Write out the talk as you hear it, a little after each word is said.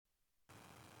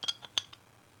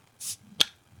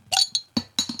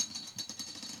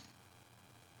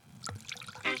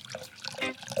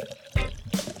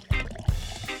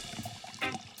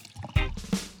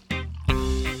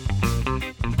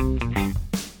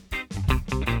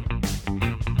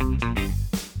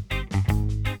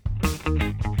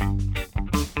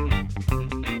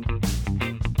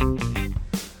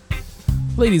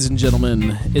Ladies and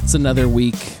gentlemen, it's another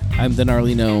week. I'm the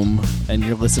Gnarly Gnome, and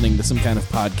you're listening to some kind of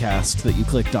podcast that you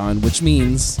clicked on, which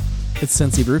means it's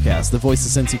Cincy Brewcast, the voice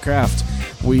of Cincy Craft.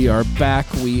 We are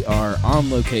back. We are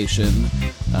on location,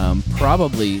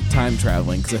 probably time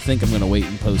traveling, because I think I'm going to wait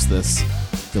and post this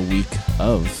the week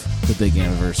of the big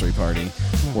anniversary party.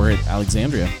 We're at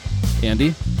Alexandria.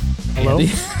 Andy? Hello?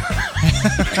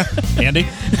 Andy?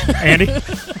 Andy?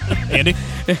 Andy?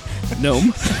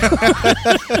 Gnome?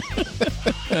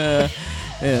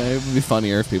 It would be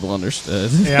funnier if people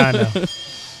understood. Yeah,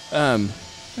 I know.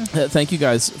 Thank you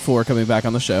guys for coming back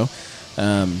on the show.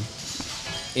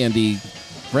 Andy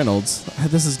Reynolds.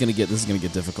 This is gonna get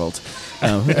difficult.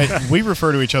 We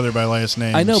refer to each other by last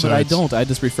name. I know, but I don't. I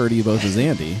just refer to you both as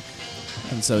Andy.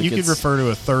 And so you could refer to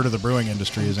a third of the brewing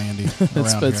industry as Andy.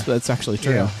 That's actually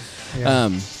true. Yeah.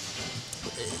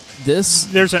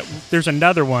 There's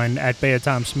another one at Bay of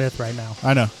Tom Smith right now.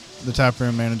 I know. The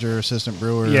taproom manager, assistant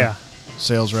brewer,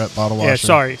 sales rep, bottle washer. Yeah,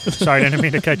 sorry, I didn't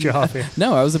mean to cut you off here.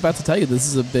 No, I was about to tell you this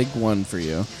is a big one for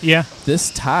you. Yeah. This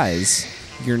ties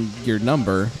your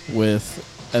number with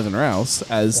Evan Rouse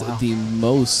as the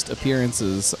most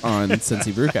appearances on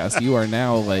Cincy Brewcast. You are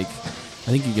now I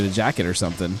think you get a jacket or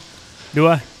something. Do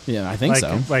I? Yeah, I think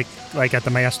so. Like at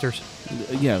the Masters.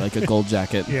 Yeah, like a gold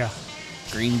jacket. Yeah.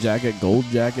 Green jacket, gold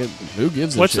jacket. Who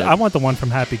gives a shit? I want the one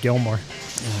from Happy Gilmore.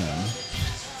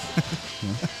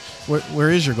 Where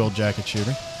is your gold jacket,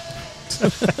 Shooter?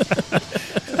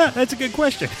 That's a good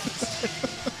question.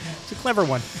 It's a clever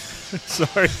one.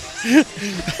 Sorry. This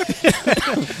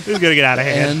is going to get out of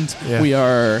hand. And we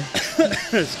are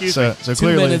Excuse me. So 2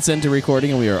 clearly, minutes into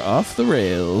recording, and we are off the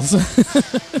rails.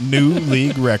 new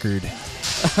league record.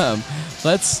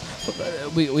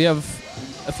 We have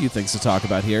a few things to talk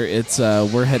about here. It's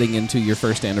we're heading into your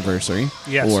first anniversary.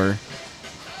 Yes. Or a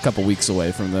couple weeks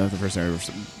away from the first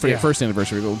anniversary. For your first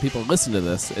anniversary, but when people listen to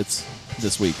this, it's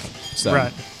this week. So,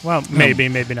 right. Well, maybe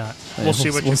not. We'll see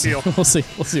what you feel. We'll see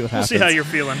what happens. We'll see how you're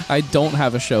feeling. I don't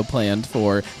have a show planned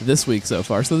for this week so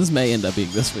far, so this may end up being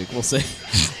this week. We'll see.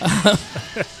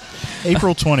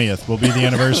 April 20th will be the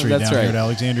anniversary That's down right. here at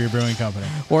Alexandria Brewing Company.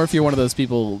 Or if you're one of those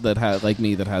people that like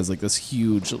me, that has this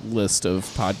huge list of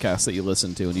podcasts that you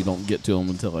listen to, and you don't get to them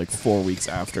until 4 weeks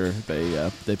after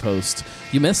they post,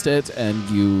 you missed it, and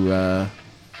you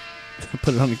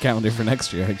put it on your calendar for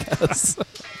next year, I guess.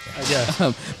 I guess.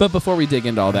 But before we dig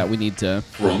into all that, we need to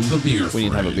have a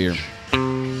beer.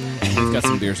 We've got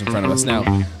some beers in front of us now.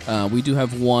 We do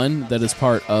have one that is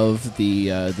part of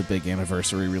the big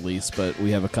anniversary release, but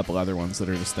we have a couple other ones that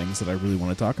are just things that I really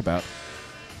want to talk about,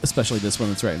 especially this one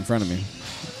that's right in front of me.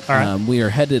 All right. We are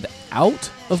headed out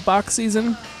of box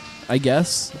season, I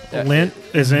guess. Lent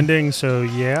is ending, so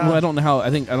yeah. Well, I don't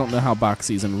know how box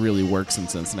season really works in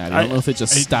Cincinnati. I don't know if it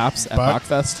just stops at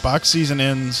Bachfest. Box season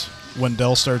ends when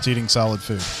Dell starts eating solid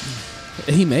food.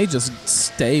 He may just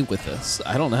stay with us.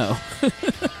 I don't know.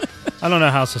 I don't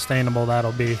know how sustainable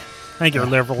that'll be. I think your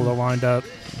liver will wind up.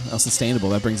 How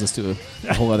sustainable. That brings us to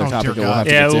a whole other topic that we'll have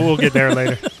to Yeah, get to. we'll get there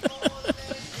later.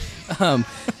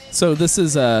 So this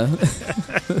is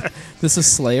this is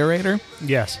Slayerator.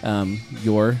 Yes.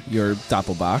 Your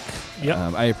Doppelbock.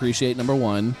 Yep. I appreciate, number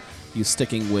one, you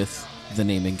sticking with the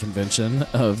naming convention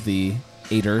of the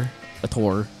Ator.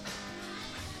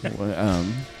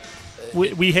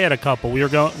 We had a couple. We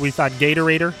thought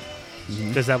Gatorator,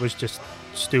 because that was just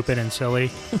stupid and silly.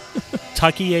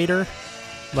 Tuckiator,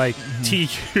 like Tucky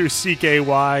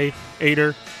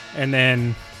Ator, and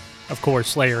then, of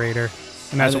course, Slayerator.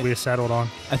 And that's what we settled on.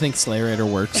 I think Slayerator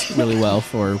works really well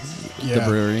for the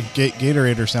brewery.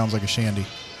 Gatorator sounds like a shandy.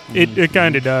 It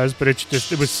kind of does, but it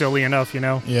was silly enough,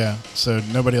 Yeah, so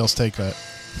nobody else take that.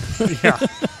 Yeah,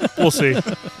 we'll see.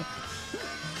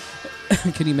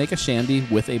 Can you make a shandy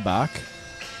with a Bock?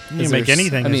 You can make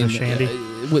anything as a shandy.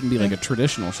 It wouldn't be like a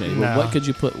traditional shandy, but what could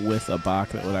you put with a Bock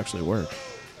that would actually work?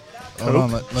 Hold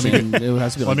on,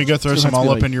 let me go throw some all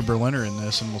up in your Berliner in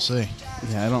this, and we'll see.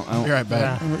 Yeah, I don't. Be right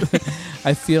back. Yeah.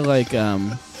 I feel like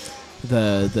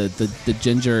the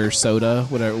ginger soda,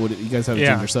 whatever. You guys have a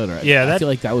ginger soda, right? Yeah, I feel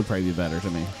like that would probably be better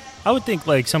to me. I would think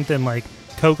like something like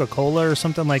Coca-Cola or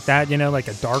something like that. Like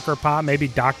a darker pop, maybe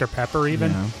Dr. Pepper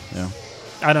even. Yeah.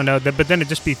 I don't know, but then it'd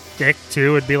just be thick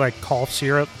too. It'd be like cough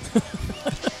syrup.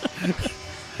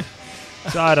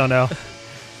 So I don't know.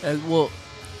 Well,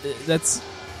 that's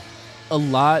a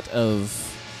lot of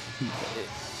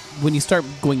when you start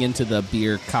going into the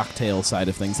beer cocktail side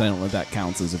of things. I don't know if that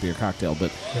counts as a beer cocktail,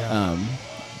 but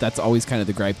that's always kind of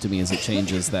the gripe to me, is it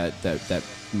changes that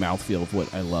mouthfeel of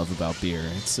what I love about beer.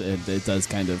 It does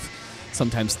kind of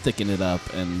sometimes thicken it up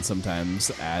and sometimes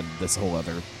add this whole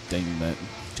other thing that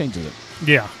changes it.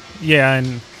 Yeah,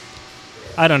 and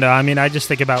I don't know. I mean, I just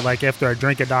think about, like, after I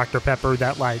drink a Dr. Pepper,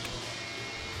 that, like,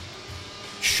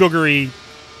 sugary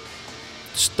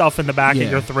stuff in the back of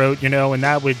your throat, and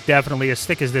that would definitely, as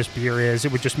thick as this beer is,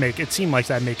 it would just make it seem like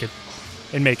that make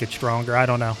it stronger. I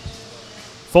don't know.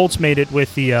 Foltz made it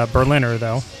with the Berliner,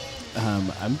 though.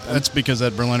 That's because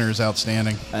that Berliner is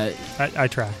outstanding. I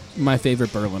try. My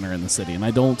favorite Berliner in the city, and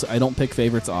I don't pick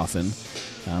favorites often,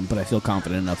 but I feel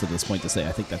confident enough at this point to say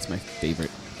I think that's my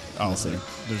favorite in the city.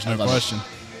 There's no question.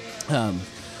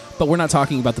 But we're not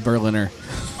talking about the Berliner.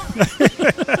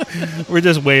 We're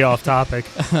just way off topic.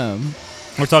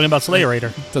 We're talking about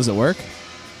Slayerator. Does it work?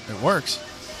 It works.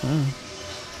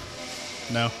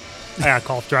 No. I got a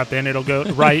cough drop in. It'll go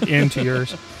right into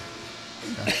yours.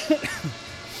 Okay.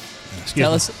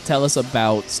 Tell us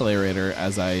about Slayerator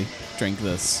as I drink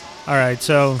this. All right,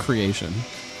 so creation.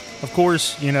 Of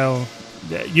course, you know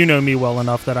me well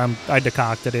enough that I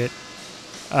decocted it.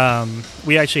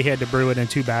 We actually had to brew it in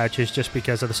 2 batches just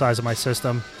because of the size of my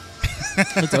system.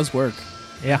 It does work.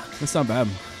 Yeah, it's not bad.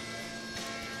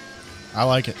 I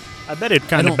like it. I bet it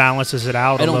kind of balances it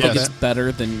out a little bit. I don't think it's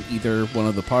better than either one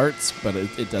of the parts, but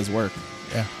it does work.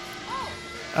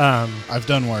 Yeah. I've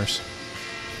done worse.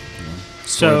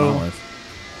 So,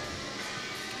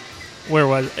 where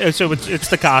was it? So it's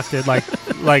decocted like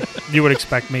you would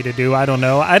expect me to do. I don't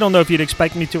know. I don't know if you'd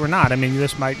expect me to or not. I mean,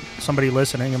 somebody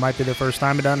listening, it might be their first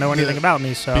time and don't know anything about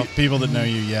me. So people that know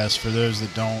you, yes. For those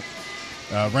that don't,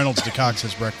 Reynolds decocts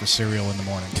his breakfast cereal in the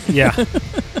morning. Yeah,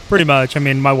 pretty much. I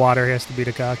mean, my water has to be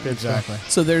decocted. Exactly.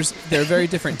 So there are very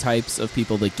different types of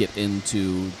people that get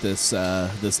into this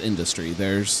industry.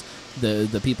 There's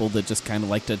the people that just kind of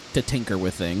like to tinker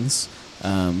with things,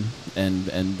 and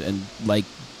like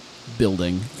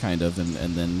building kind of,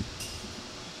 and then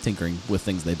tinkering with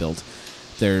things they build.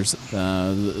 There's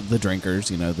the drinkers,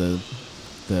 the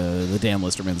Dan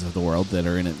Listermans of the world that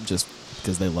are in it just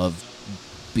because they love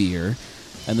beer.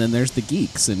 And then there's the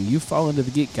geeks, and you fall into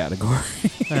the geek category.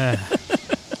 I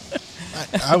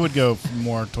would go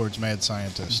more towards mad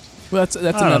scientist. Well, that's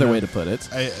another way to put it.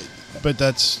 But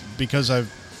that's because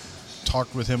I've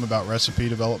talked with him about recipe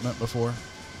development before,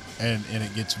 and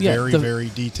it gets very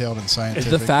detailed and scientific.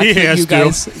 The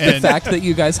fact that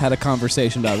you guys had a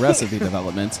conversation about recipe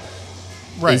development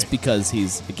is because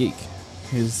he's a geek.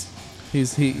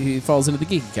 He falls into the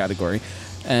geek category,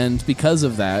 and because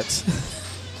of that.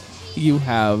 You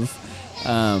have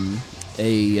a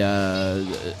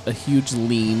huge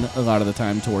lean a lot of the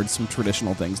time towards some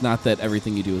traditional things. Not that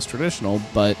everything you do is traditional,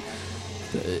 but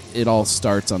it all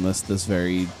starts on this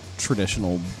very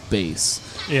traditional base.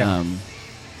 Yeah.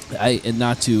 And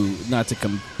not to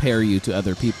compare you to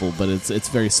other people, but it's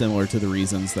very similar to the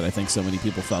reasons that I think so many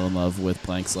people fell in love with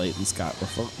Blank Slate and Scott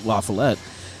La Follette,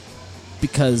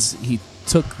 because he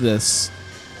took this.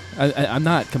 I'm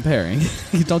not comparing.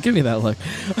 Don't give me that look.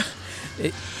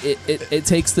 It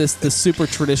takes this super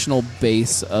traditional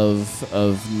base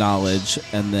of knowledge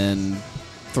and then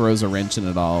throws a wrench in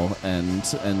it all and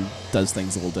does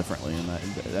things a little differently, and I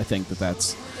think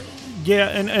that's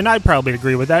and I probably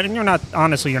agree with that. And you're not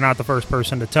the first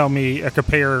person to tell me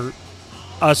compare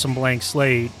us and Blank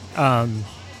Slate.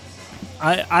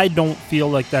 I don't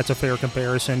feel like that's a fair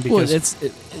comparison because it's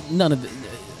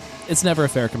never a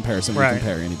fair comparison to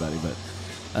compare anybody, but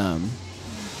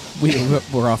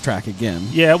we're off track again.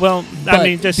 Yeah, well, I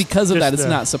mean, because of that, it's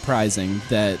not surprising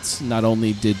that not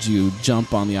only did you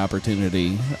jump on the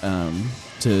opportunity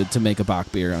to make a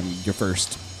Bock beer on your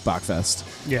first Bockfest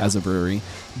as a brewery,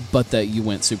 but that you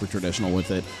went super traditional with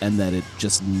it, and that it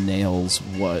just nails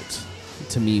what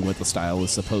the style is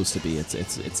supposed to be.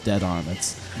 It's dead on.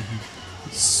 It's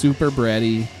super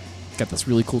bready, got this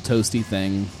really cool toasty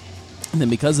thing. And then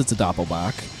because it's a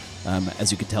Doppelbock,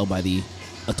 as you could tell by the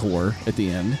Ator at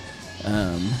the end,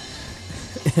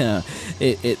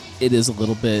 it is a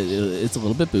little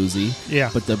bit boozy. Yeah.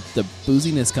 But the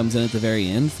booziness comes in at the very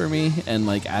end for me, and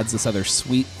like adds this other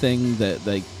sweet thing that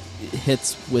like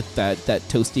hits with that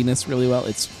toastiness really well.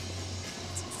 It's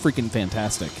freaking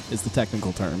fantastic is the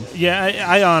technical term. Yeah,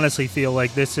 I honestly feel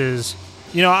like this is,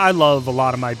 I love a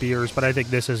lot of my beers, but I think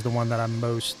this is the one that I'm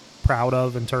most proud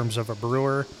of in terms of a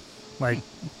brewer. Like,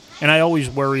 and I always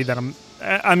worry that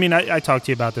I talked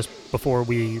to you about this before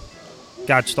we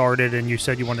got started, and you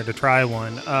said you wanted to try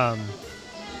one.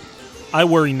 I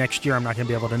worry next year I'm not going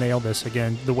to be able to nail this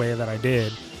again the way that I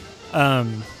did.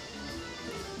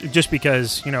 Just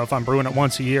because, if I'm brewing it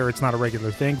once a year, it's not a regular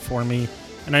thing for me.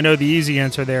 And I know the easy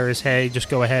answer there is, hey, just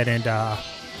go ahead and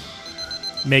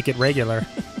make it regular.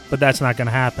 But that's not going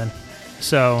to happen.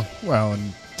 So, well,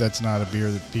 and that's not a beer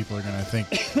that people are going to think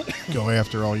go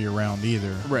after all year round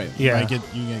either. Right. You might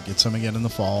get some again in the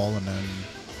fall, and then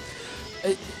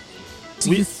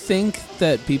Do you think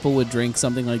that people would drink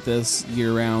something like this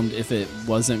year-round if it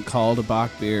wasn't called a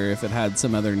Bock beer, if it had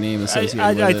some other name associated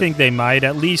with it? I think they might,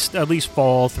 at least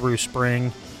fall through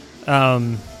spring.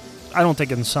 I don't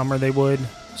think in summer they would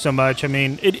so much. I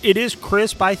mean, it is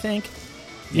crisp, I think.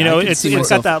 You know, it's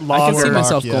got that lager. I can see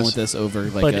myself going with this over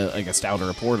like a stout or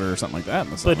a porter or something like that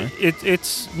in the summer. But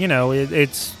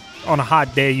it's on a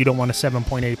hot day, you don't want a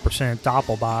 7.8%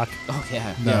 Doppelbock. Oh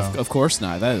yeah, no. Yeah, of course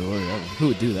not. Who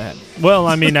would do that? Well,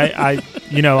 I mean, I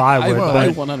would. I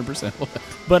 100% would.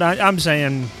 But I'm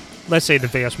saying, let's say the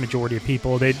vast majority of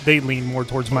people, they lean more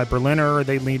towards my Berliner, or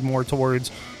they lean more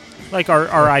towards like our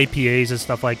IPAs and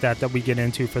stuff like that we get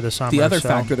into for the summer. The other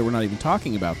factor that we're not even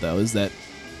talking about, though, is that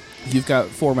you've got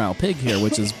 4 Mile Pig here,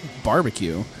 which is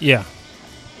barbecue. Yeah.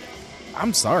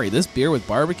 I'm sorry, this beer with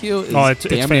barbecue is it's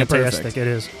damn fantastic. Perfect. It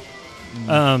is.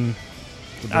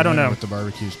 I don't know. With the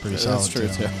barbecue is pretty That's solid true,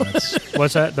 too.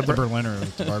 What's that? The Berliner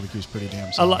with the barbecue is pretty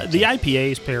damn solid. The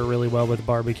IPAs pair really well with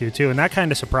barbecue too, and that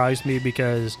kind of surprised me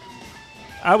because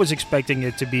I was expecting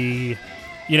it to be,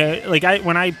 like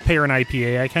when I pair an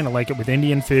IPA, I kind of like it with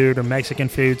Indian food or Mexican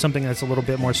food, something that's a little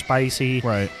bit more spicy.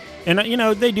 Right. And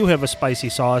they do have a spicy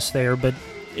sauce there, but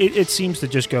it seems to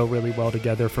just go really well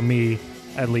together for me,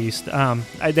 at least.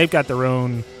 They've got their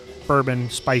own bourbon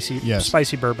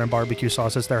spicy bourbon barbecue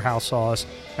sauce. It's their house sauce,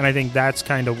 and I think that's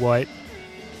kind of what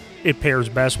it pairs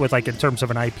best with, like in terms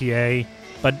of an IPA.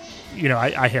 But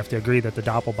I have to agree that the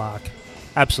Doppelbock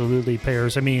absolutely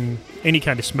pairs. I mean, any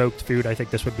kind of smoked food, I think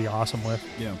this would be awesome with.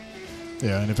 Yeah,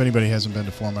 and if anybody hasn't been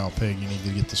to 4 Mile Pig, you need to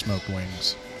get the smoked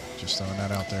wings. Just throwing that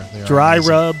out there. They are dry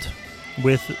amazing. rubbed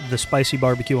with the spicy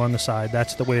barbecue on the side.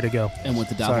 That's the way to go. And with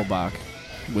the Doppelbock,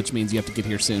 which means you have to get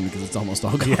here soon because it's almost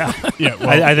all gone. Yeah.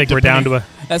 Well, I think we're down to a...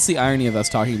 That's the irony of us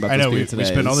talking about this beer today. We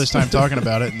spent all this time talking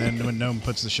about it, and then when Gnome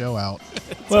puts the show out...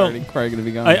 it's already probably going to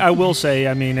be gone. I will say,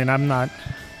 I mean, and I'm not...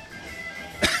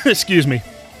 excuse me.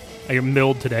 I am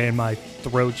milled today, and my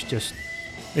throat's just...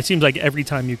 It seems like every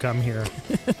time you come here,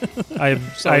 I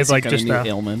have like just a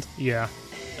ailment. Yeah.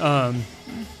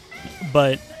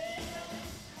 But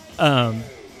I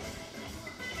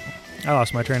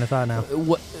lost my train of thought now.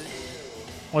 What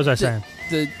was I saying?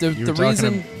 The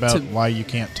reason about why you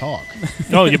can't talk.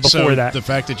 Oh, yeah, before that. The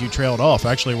fact that you trailed off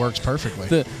actually works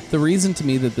perfectly. The reason to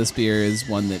me that this beer is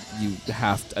one that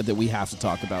we have to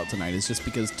talk about tonight is just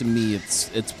because to me it's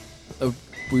a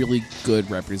really good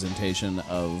representation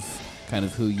of kind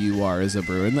of who you are as a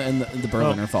brewer, and the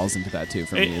Berliner falls into that too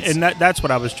for me. And that's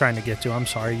what I was trying to get to. I'm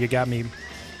sorry, you got me.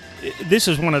 This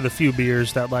is one of the few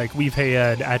beers that like we've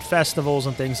had at festivals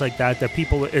and things like that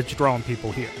it's drawing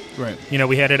people here. Right.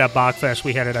 We had it at Bockfest,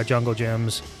 we had it at Jungle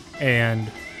Gyms,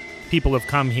 and people have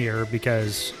come here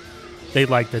because they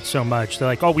liked it so much. They're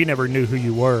like, "Oh, we never knew who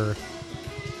you were."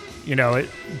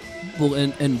 Well,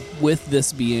 and with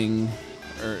this being,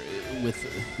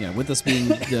 with this being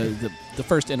the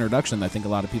first introduction I think a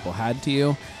lot of people had to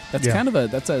you, that's kind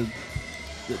of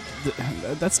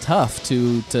that's tough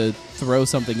to throw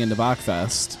something into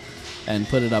Bockfest and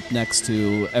put it up next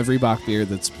to every Bock beer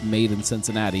that's made in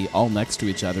Cincinnati, all next to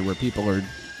each other, where people are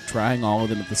trying all of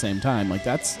them at the same time. Like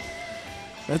that's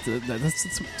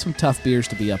some tough beers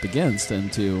to be up against,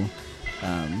 and to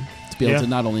be able to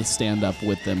not only stand up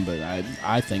with them, but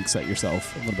I think set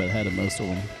yourself a little bit ahead of most of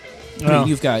them. I mean,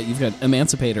 you've got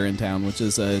Emancipator in town, which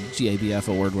is a GABF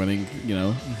award-winning,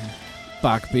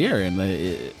 Bock beer, and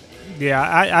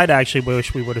I'd actually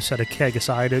wish we would have set a keg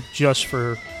aside just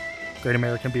for Great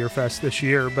American Beer Fest this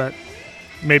year, but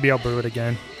maybe I'll brew it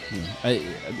again. Yeah.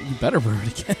 You better brew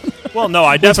it again. Well, no,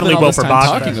 I definitely will for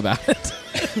Bockfest. Talking about it.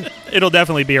 It'll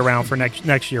definitely be around for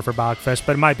next year for Bockfest,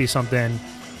 but it might be something,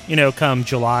 come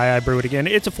July I brew it again.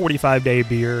 It's a 45-day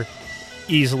beer,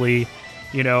 easily.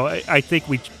 I think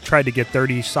we tried to get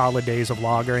 30 solid days of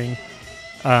lagering.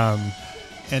 And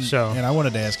I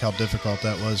wanted to ask how difficult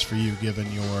that was for you,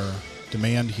 given your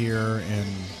demand here and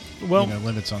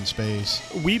limits on space.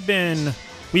 We've been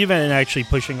actually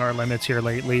pushing our limits here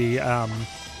lately,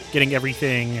 getting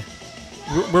everything.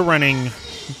 We're running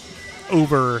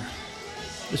over.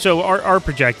 So our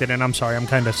projected, and I'm sorry, I'm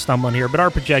kind of stumbling here, but our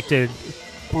projected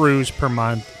brews per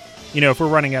month, if we're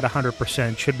running at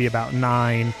 100%, should be about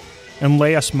 9. And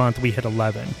last month we hit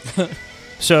 11.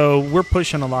 So we're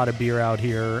pushing a lot of beer out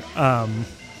here.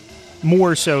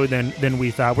 More so than we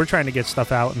thought. We're trying to get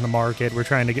stuff out in the market. We're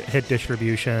trying to hit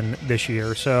distribution this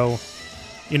year. So,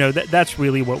 that's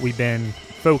really what we've been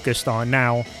focused on.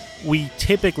 Now, we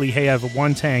typically have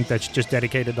one tank that's just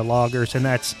dedicated to lagers, and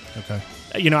that's okay.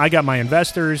 I got my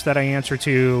investors that I answer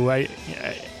to.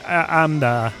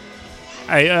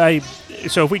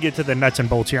 So if we get to the nuts and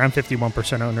bolts here, I'm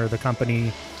 51% owner of the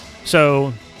company.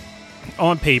 So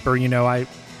on paper, I'm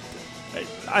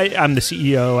the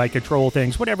CEO. I control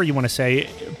things, whatever you want to say.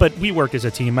 But we work as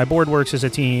a team. My board works as a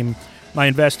team. My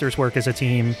investors work as a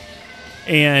team.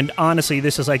 And honestly,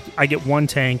 this is like I get one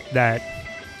tank that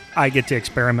I get to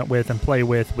experiment with and play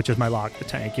with, which is my lager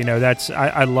tank.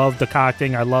 I love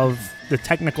decocting. I love the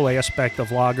technical aspect of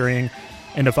lagering.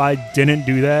 And if I didn't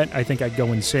do that, I think I'd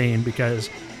go insane because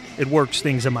it works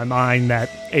things in my mind that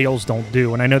ales don't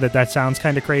do. And I know that sounds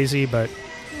kind of crazy, but...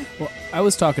 Well, I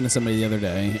was talking to somebody the other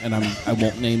day, and I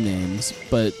won't name names,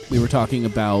 but we were talking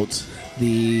about the...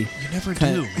 You never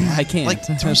do, man. I can't. Like,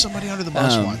 throw somebody under the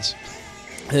bus once.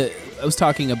 I was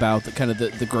talking about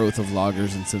the growth of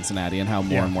lagers in Cincinnati and how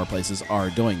more and more places are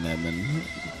doing them. And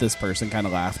this person kind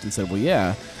of laughed and said, well,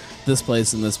 yeah, this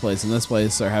place and this place and this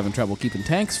place are having trouble keeping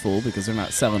tanks full because they're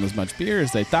not selling as much beer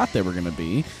as they thought they were going to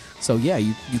be. So, yeah,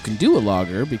 you can do a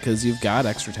lager because you've got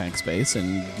extra tank space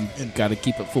and you've got to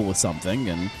keep it full with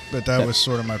something. But that was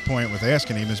sort of my point with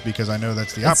asking him, is because I know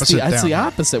that's the opposite. That's the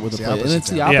opposite with the place. And it's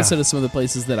the opposite of some of the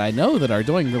places that I know that are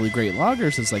doing really great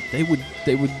lagers. It's like they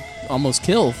would almost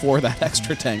kill for that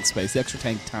extra tank space, the extra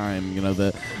tank time,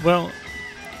 Well,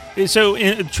 so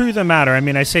in truth of the matter, I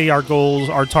mean, I say our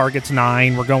target's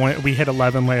 9. We hit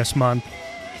 11 last month.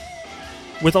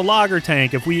 With a lager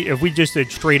tank, if we just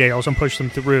did straight ales and pushed them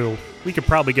through, we could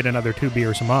probably get another 2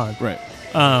 beers a month. Right.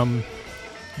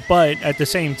 But at the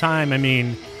same time, I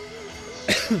mean,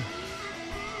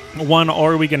 one,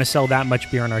 are we going to sell that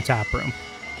much beer in our tap room,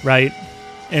 right?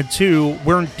 And 2,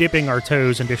 we're dipping our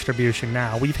toes in distribution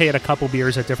now. We've had a couple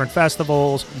beers at different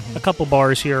festivals, a couple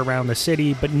bars here around the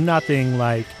city, but nothing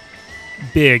like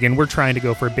big. And we're trying to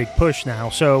go for a big push now,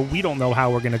 so we don't know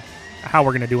how we're gonna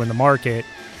do in the market.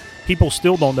 People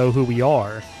still don't know who we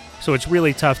are, so it's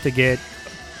really tough to get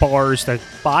bars that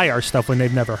buy our stuff when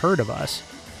they've never heard of us.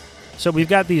 So we've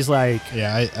got these I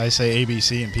say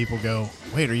ABC and people go,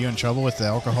 wait, are you in trouble with the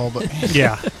alcohol? But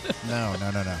yeah. No.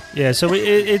 Yeah, so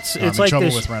it's I'm like in trouble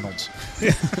this, with Reynolds.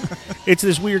 It's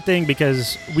this weird thing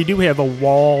because we do have a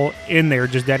wall in there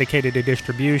just dedicated to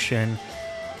distribution,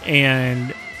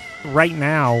 and right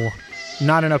now,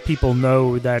 not enough people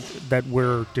know that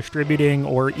we're distributing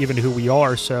or even who we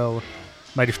are. So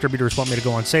my distributors want me to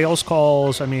go on sales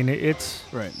calls. I mean, it's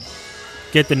right.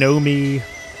 Get to know me.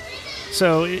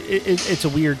 So it's a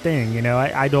weird thing,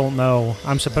 I don't know.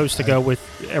 I'm supposed to go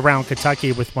around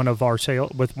Kentucky with one of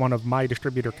my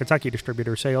Kentucky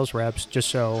distributor sales reps, just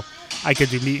so I could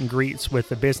do meet and greets with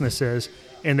the businesses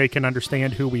and they can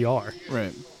understand who we are.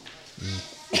 Right.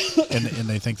 And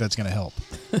they think that's going to help.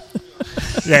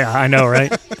 Yeah, I know,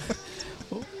 right?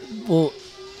 Well,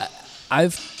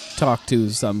 I've talked to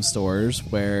some stores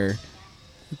where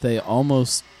they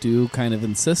almost do kind of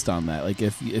insist on that. Like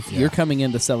if you're coming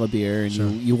in to sell a beer and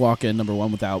you walk in, number one,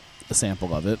 without a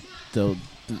sample of it, they'll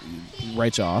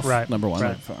write you off. Right. Number one,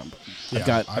 right.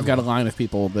 I've got a line of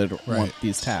people that want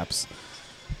these taps.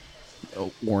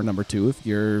 Or number two, if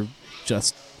you're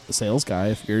just a sales guy,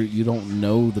 if you don't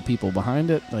know the people behind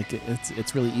it, like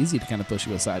it's really easy to kind of push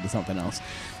you aside to something else.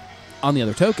 On the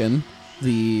other token,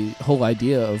 the whole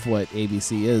idea of what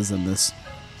ABC is in this.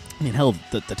 I mean, hell,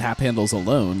 the tap handles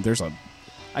alone,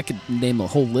 I could name a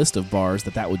whole list of bars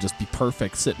that would just be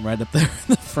perfect sitting right up there in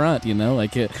the front,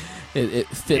 Like it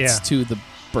fits to the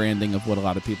branding of what a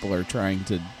lot of people are trying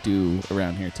to do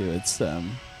around here, too. It's,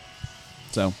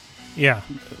 so... Yeah.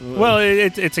 Well,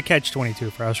 it's a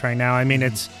catch-22 for us right now. I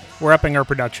mean, we're upping our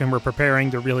production. We're preparing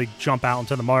to really jump out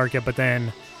into the market, but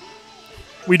then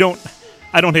I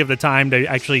don't have the time to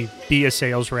actually be a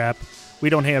sales rep. We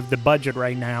don't have the budget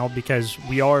right now because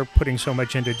we are putting so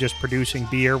much into just producing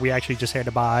beer. We actually just had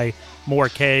to buy more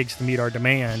kegs to meet our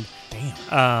demand.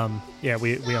 Damn. Yeah,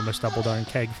 we almost doubled our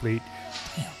keg fleet.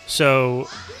 Damn. So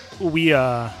we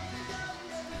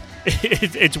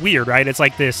it's weird, right? It's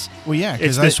like this. Well, yeah,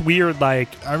 it's this weird I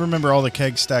remember all the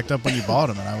kegs stacked up when you bought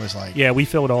them, and I was like, yeah, we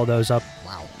filled all those up.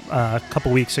 Wow. A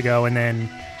couple weeks ago, and then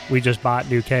we just bought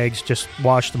new kegs. Just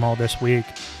washed them all this week.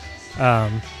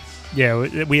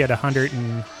 Yeah, we had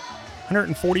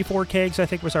 144 kegs, I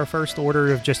think, was our first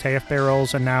order of just half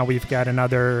barrels, and now we've got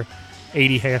another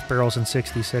 80 half barrels and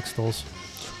 60 sixtels.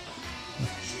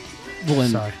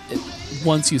 Well,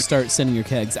 once you start sending your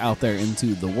kegs out there into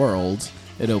the world,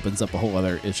 it opens up a whole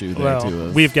other issue there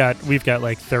too. We've got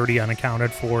like 30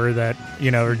 unaccounted for that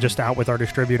are just out with our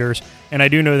distributors, and I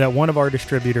do know that one of our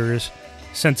distributors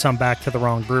sent some back to the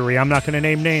wrong brewery. I'm not going to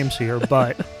name names here,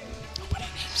 but.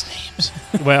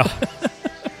 Well,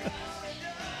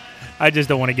 I just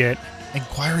don't want to get...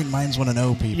 Inquiring minds want to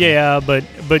know, people. Yeah, but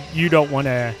you don't want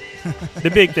to...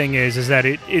 The big thing is that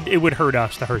it would hurt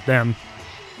us to hurt them.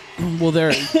 Well,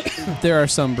 there are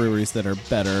some breweries that are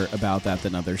better about that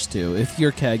than others too. If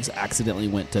your kegs accidentally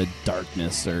went to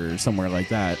Darkness or somewhere like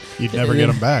that, you'd never get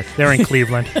them back. They're in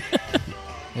Cleveland.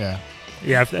 Yeah.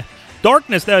 Yeah.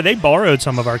 Darkness, though, they borrowed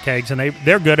some of our kegs, and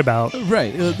they're good about.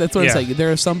 Right. That's what I'm saying.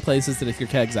 There are some places that if your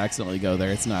kegs accidentally go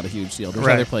there, it's not a huge deal. There's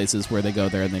other places where they go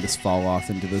there and they just fall off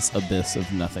into this abyss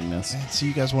of nothingness. Man, so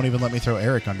you guys won't even let me throw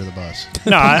Eric under the bus.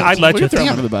 No, I'd let you throw him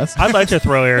under the bus. I'd let you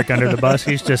throw Eric under the bus.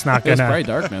 He's just not going to. It's probably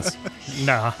Darkness.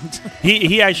 Nah.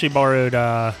 He actually borrowed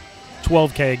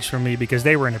 12 kegs from me because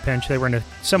they were in a pinch. They were in a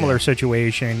similar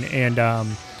situation, and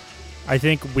I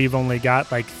think we've only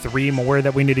got like 3 more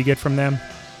that we need to get from them.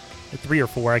 3 or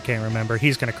 4, I can't remember.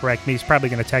 He's going to correct me. He's probably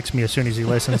going to text me as soon as he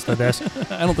listens to this.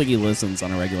 I don't think he listens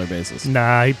on a regular basis.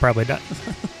 Nah, he probably does.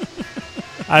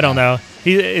 I don't know.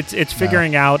 It's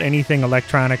figuring out anything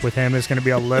electronic with him is going to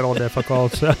be a little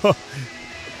difficult. So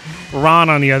Ron,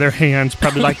 on the other hand, is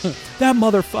probably like, that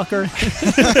motherfucker.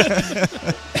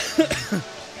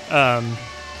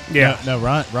 Yeah. No,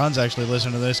 Ron's actually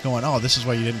listening to this going, oh, this is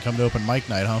why you didn't come to open mic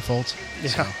night, huh, folks?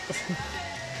 Yeah.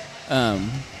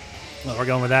 Well, we're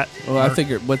going with that. Well, I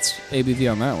figured, what's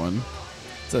ABV on that one?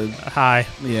 It's a high.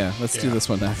 Yeah, let's do this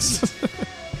one next.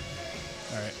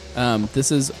 All right.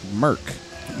 This is Merc.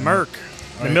 Merc,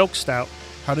 the milk stout.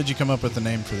 How did you come up with the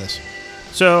name for this?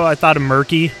 So I thought of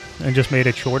murky and just made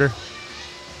it shorter.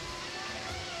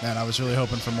 Man, I was really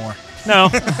hoping for more. No,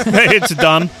 it's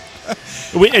dumb.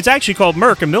 It's actually called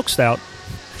Merc, a milk stout.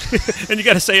 And you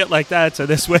got to say it like that, so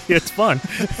this way it's fun.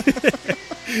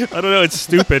 I don't know, it's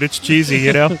stupid, it's cheesy,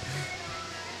 you know?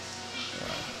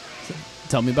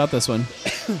 Tell me about this one.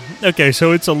 Okay,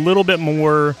 so it's a little bit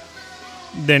more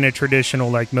than a traditional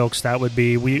like milk stout would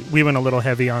be. We went a little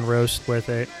heavy on roast with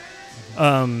it.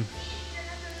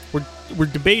 We're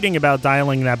debating about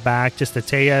dialing that back just a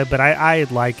tad, but I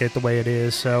like it the way it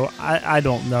is, so I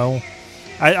don't know.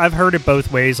 I've heard it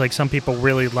both ways. Like some people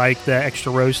really like the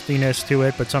extra roastiness to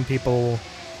it, but some people,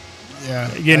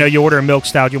 you order a milk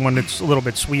stout, you want it a little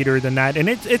bit sweeter than that, and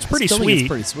it's pretty sweet. It's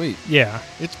pretty sweet. Yeah,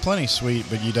 it's plenty sweet,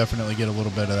 but you definitely get a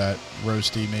little bit of that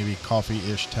roasty, maybe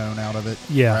coffee-ish tone out of it.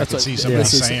 Yeah, I can see somebody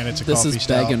saying it's a coffee stout. This is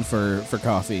begging for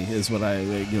coffee, is what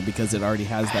because it already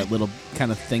has that little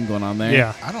kind of thing going on there.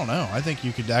 Yeah, I don't know. I think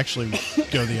you could actually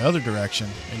go the other direction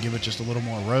and give it just a little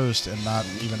more roast and not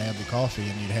even add the coffee,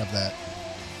 and you'd have that.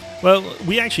 Well,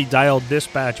 we actually dialed this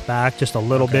batch back just a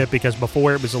little bit because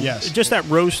before it was just that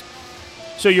roast.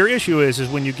 So your issue is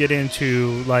when you get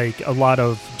into like a lot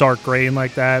of dark grain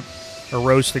like that or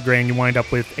roasted grain, you wind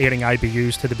up with adding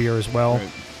IBUs to the beer as well.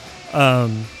 Right.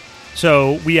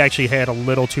 So we actually had a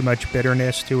little too much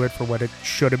bitterness to it for what it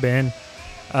should have been.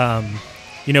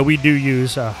 We do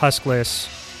use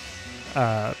huskless.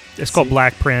 It's called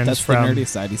Black Prince. That's the nerdy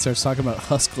side. He starts talking about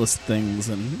huskless things,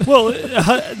 and well,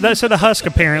 so the husk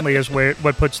apparently is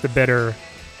what puts the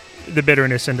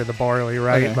bitterness into the barley,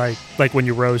 right? Okay. Like when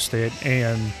you roast it,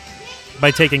 and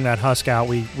by taking that husk out,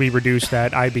 we reduce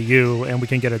that IBU, and we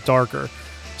can get it darker.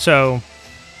 So,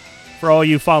 for all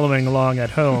you following along at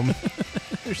home,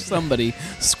 there's somebody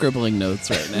scribbling notes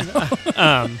right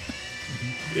now.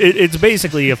 It's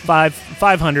basically a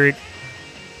 500.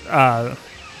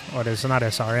 What is it? Not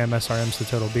SRM. SRM's the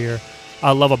total beer.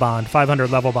 Level Bond, 500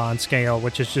 Level Bond scale,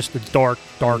 which is just the dark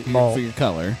malt. For your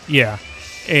color. Yeah.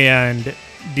 And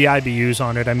the IBUs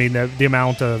on it, I mean, the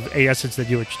amount of acids that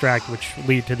you extract, which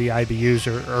lead to the IBUs,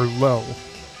 are low.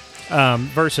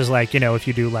 Versus, if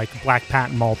you do, black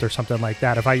patent malt or something like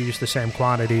that, if I use the same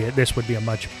quantity, this would be a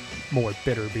much more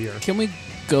bitter beer. Can we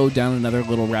go down another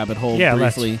little rabbit hole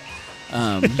briefly?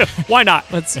 Why not?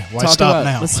 Let's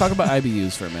talk about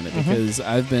IBUs for a minute, because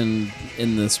I've been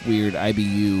in this weird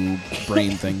IBU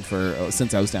brain thing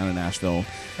since I was down in Nashville.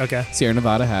 Okay. Sierra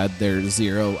Nevada had their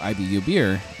 0 IBU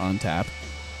beer on tap,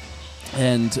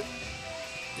 and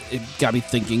it got me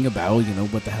thinking about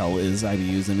what the hell is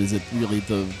IBUs, and is it really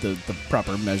the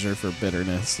proper measure for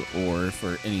bitterness or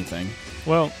for anything?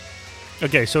 Well,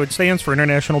 okay, so it stands for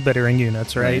International Bittering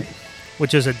Units, right?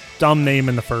 Which is a dumb name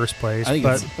in the first place. I think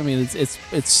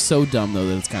it's so dumb though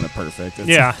that it's kind of perfect.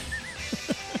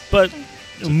 But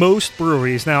most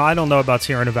breweries, now I don't know about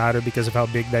Sierra Nevada because of how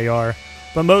big they are,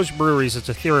 but most breweries it's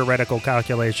a theoretical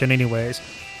calculation anyways,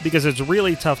 because it's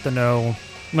really tough to know,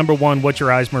 number one, what your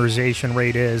isomerization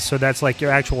rate is. So that's like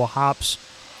your actual hops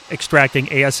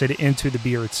extracting acid into the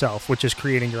beer itself, which is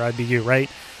creating your IBU, right?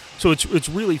 So it's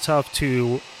really tough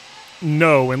to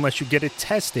know unless you get it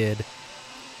tested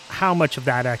how much of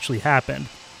that actually happened.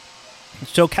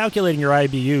 So calculating your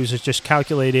IBUs is just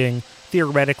calculating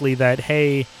theoretically that,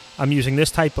 hey, I'm using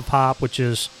this type of hop, which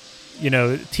is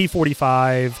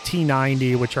T45,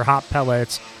 T90, which are hop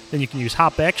pellets. Then you can use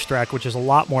hop extract, which is a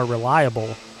lot more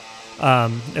reliable.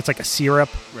 It's like a syrup.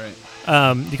 Right.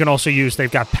 You can also use,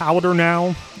 they've got powder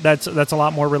now. That's a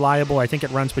lot more reliable. I think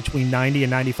it runs between 90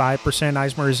 and 95%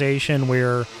 isomerization,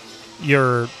 where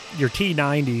your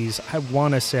T90s, I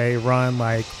want to say, run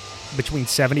like between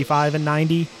 75 and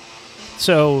 90.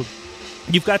 So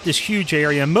you've got this huge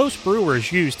area. Most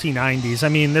brewers use T90s. I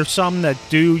mean, there's some that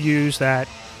do use that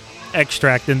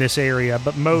extract in this area,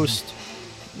 but most,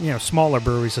 smaller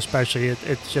breweries especially,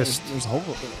 it's just... There's a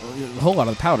whole lot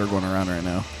of powder going around right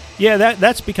now. Yeah,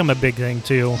 that's become a big thing,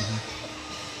 too.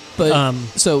 But,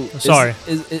 sorry.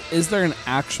 Is there an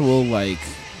actual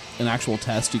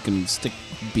test you can stick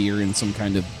beer in some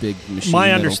kind of big machine?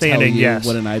 My understanding, tell you yes.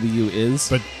 what an IBU is?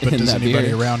 But does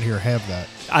anybody around here have that?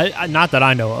 I not that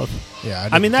I know of. Yeah,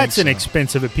 I mean, that's an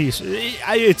expensive piece.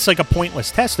 It's like a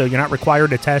pointless test, though. You're not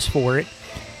required to test for it.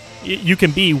 You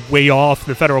can be way off.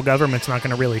 The federal government's not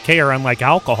going to really care, unlike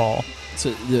alcohol.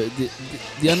 So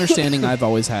the understanding I've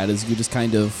always had is you just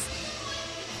kind of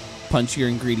punch your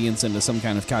ingredients into some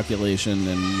kind of calculation,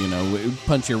 and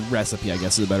punch your recipe, I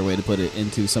guess is a better way to put it,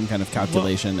 into some kind of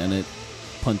calculation, and it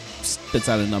spits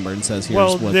out a number and says,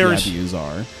 here's what the IBUs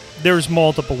are. There's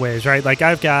multiple ways, right? Like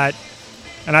I've got,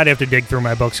 and I'd have to dig through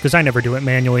my books because I never do it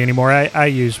manually anymore. I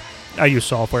use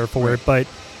software for it, but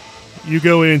you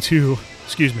go into,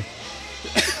 excuse me,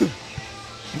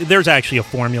 there's actually a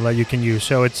formula you can use.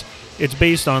 So it's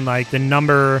based on like the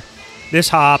number, this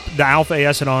hop, the alpha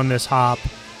acid on this hop,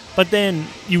 but then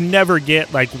you never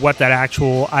get like what that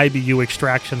actual IBU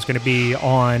extraction is going to be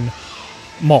on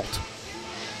malt.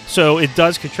 So it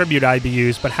does contribute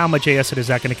IBUs, but how much acid is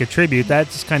that going to contribute?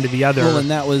 That's kind of the other. Well, and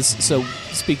that was, so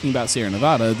speaking about Sierra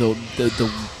Nevada,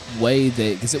 the way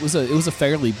because it was a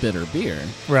fairly bitter beer,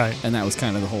 right? And that was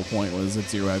kind of the whole point, was it's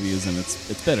 0 IBUs and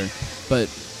it's bitter. But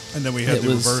and then we had the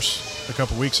reverse a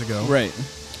couple weeks ago, right?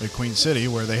 At Queen City,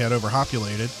 where they had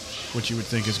overhopulated, which you would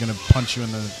think is going to punch you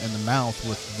in the mouth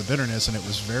with the bitterness, and it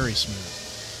was very smooth.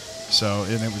 So,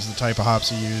 and it was the type of hops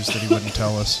he used that he wouldn't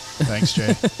tell us. Thanks,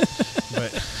 Jay.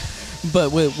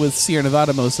 But with Sierra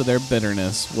Nevada, most of their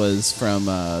bitterness was from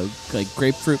like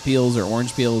grapefruit peels or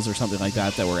orange peels or something like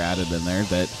that were added in there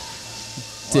that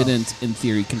didn't, in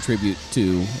theory, contribute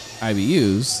to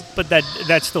IBUs. But that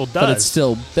still does. But it's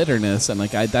still bitterness, and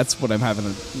like that's what I'm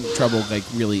having trouble like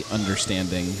really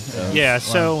understanding.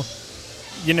 So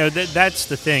that's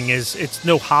the thing, is it's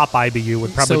no hop IBU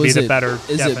would probably be the better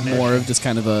definition. Is it more of just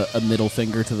kind of a middle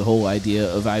finger to the whole idea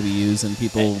of IBUs and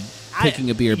people picking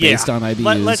a beer based on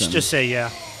IBUs? Let's just say, yeah.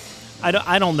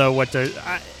 I don't know what to...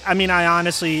 I mean, I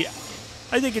honestly...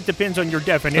 I think it depends on your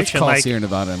definition. Let's call Sierra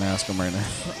Nevada and ask them right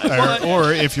now.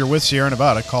 or if you're with Sierra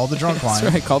Nevada, call the drunk line.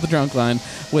 That's right, call the drunk line,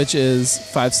 which is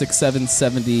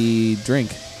 567-70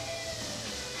 drink.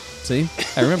 See?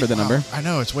 I remember the number. I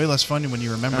know. It's way less fun when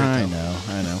you remember it. I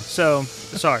know. So,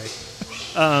 sorry.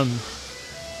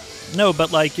 No,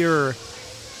 but like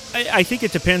I think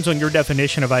it depends on your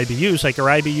definition of IBUs. Like, are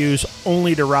IBUs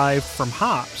only derived from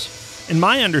hops? And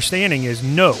my understanding is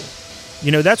no.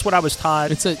 That's what I was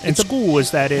taught in school, is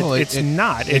that it's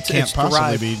not. It can't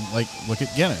possibly derived. Be like, look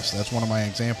at Guinness. That's one of my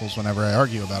examples whenever I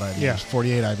argue about IBUs. Yeah.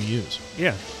 48 IBUs.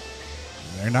 Yeah.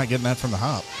 They're not getting that from the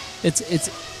hop.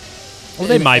 Well,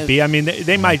 they might be. I mean,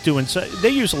 they might do.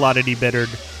 They use a lot of debittered,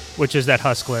 which is that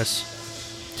huskless,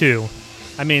 too.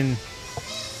 I mean,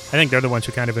 I think they're the ones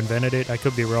who kind of invented it. I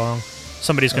could be wrong.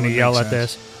 Somebody's going to yell at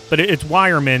this. But it's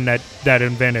Weyermann that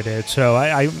invented it. So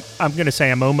I'm going to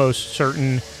say I'm almost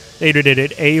certain they did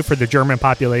it, A, for the German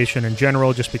population in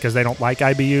general, just because they don't like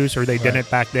IBUs, or they didn't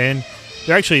back then.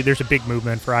 There's a big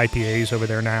movement for IPAs over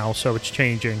there now, so it's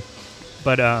changing.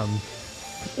 But,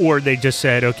 or they just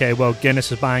said, okay, well,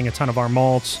 Guinness is buying a ton of our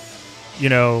malts,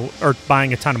 or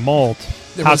buying a ton of malt.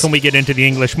 How can we get into the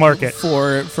English market?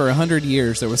 For 100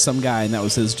 years, there was some guy, and that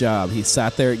was his job. He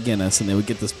sat there at Guinness, and they would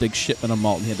get this big shipment of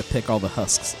malt, and he had to pick all the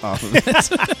husks off of it.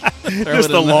 Just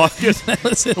the longest,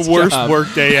 worst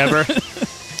work day ever.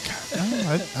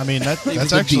 I mean,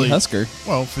 that's actually... Husker.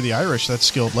 Well, for the Irish, that's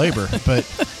skilled labor, but...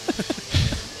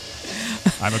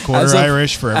 I'm a quarter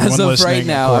Irish for everyone listening. As of right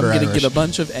now, I'm going to get a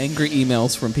bunch of angry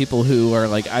emails from people who are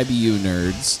like IBU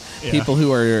nerds, people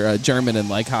who are German and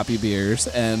like hoppy beers,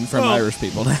 and from Irish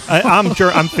people. I'm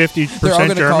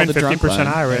 50% German, 50%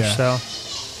 Irish. Yeah.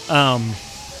 So,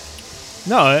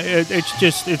 no,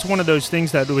 it's one of those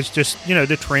things that was just,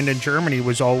 the trend in Germany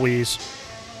was always,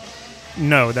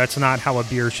 no, that's not how a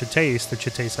beer should taste. It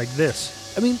should taste like this.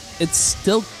 I mean, it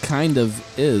still kind of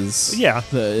is. Yeah.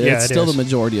 It's still the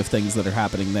majority of things that are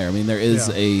happening there. I mean, there is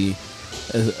a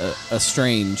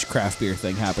strange craft beer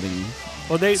thing happening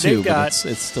Well, they've too, got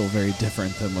but it's still very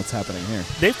different than what's happening here.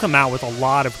 they've come out with a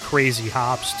lot of crazy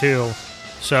hops too.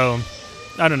 So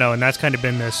I don't know, and that's kind of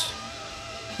been this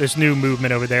new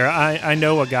movement over there. I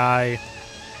know a guy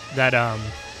that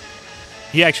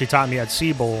he actually taught me at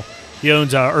Siebel. He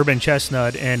owns Urban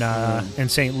Chestnut in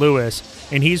St. Louis,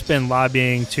 and he's been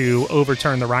lobbying to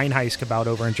overturn the Reinheitsgebot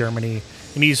over in Germany,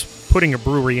 and he's putting a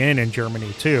brewery in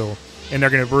Germany too, and they're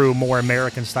going to brew more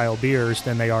American-style beers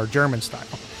than they are German-style.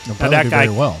 He'll probably do very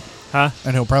well. Huh?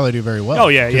 And he'll probably do very well. Oh,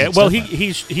 yeah, 'cause yeah. it's Well, different.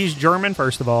 he's German,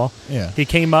 first of all. Yeah. He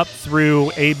came up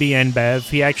through AB InBev.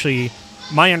 He actually,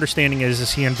 my understanding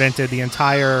is he invented the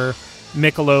entire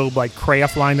Michelob like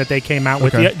craft line that they came out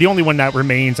with. Okay. The only one that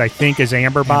remains, I think, is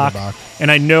Amberbach. Amberbach.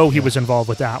 And I know he was involved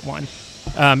with that one.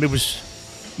 It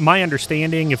was my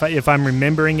understanding, if I'm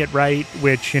remembering it right,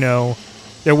 which,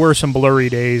 there were some blurry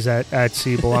days at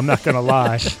Siebel, I'm not going to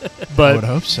lie. I would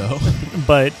hope so.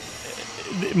 But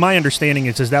my understanding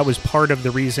is that was part of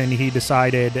the reason he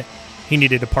decided he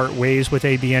needed to part ways with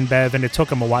AB InBev, and it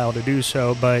took him a while to do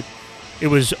so, but it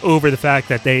was over the fact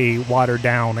that they watered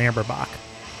down Amberbach.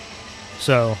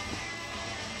 So,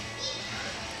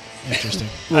 Interesting.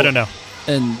 I don't know.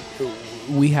 And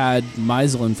we had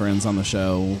Meisel and Friends on the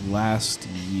show last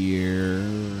year.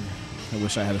 I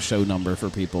wish I had a show number for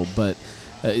people, but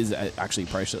actually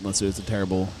probably shouldn't listen to it. It's a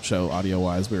terrible show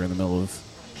audio-wise. We were in the middle of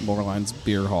Moreline's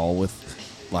beer hall with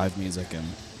live music, and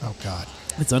Oh, God.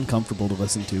 it's uncomfortable to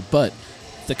listen to. But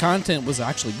the content was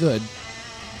actually good.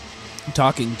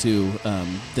 Talking to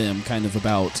them kind of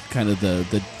about kind of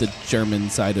the German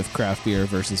side of craft beer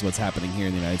versus what's happening here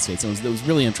in the United States. It was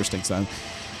really interesting, so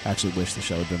I actually wish the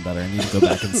show had been better. I need to go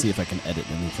back and see if I can edit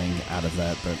anything out of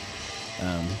that. But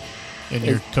In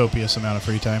your copious amount of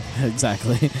free time.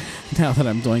 exactly, now that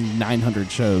I'm doing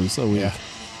 900 shows a week.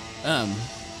 Yeah.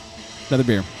 Another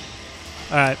beer.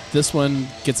 All right. This one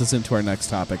gets us into our next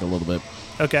topic a little bit.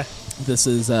 Okay. This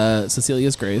is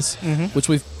Cecilia's Grace, which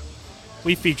we've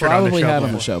We featured on the probably show had before.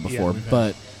 on the show before, we've had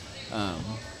but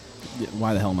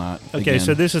why the hell not? Okay, again?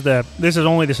 so this is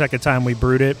only the second time we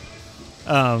brewed it.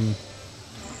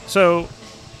 So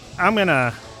I'm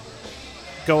gonna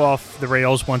go off the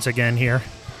rails once again here.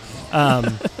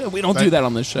 we don't do that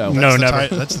on this show. No, That's the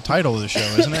never. that's the title of the show,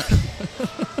 isn't it?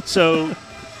 So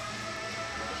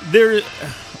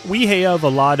we have a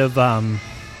lot of how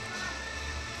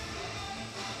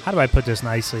do I put this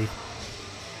nicely?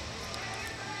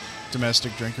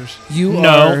 Domestic drinkers. You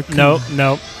No.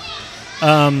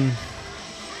 are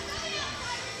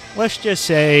Let's just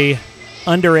say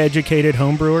undereducated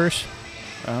homebrewers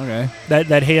okay.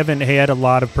 that haven't had a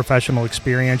lot of professional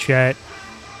experience yet,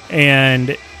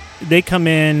 and they come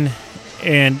in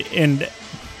and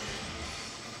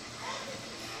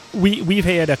we've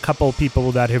had a couple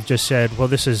people that have just said, well,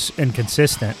 this is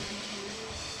inconsistent.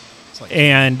 It's like,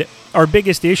 And our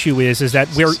biggest issue is that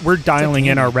we're dialing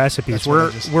in our recipes. That's what I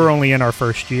just We're did. only in our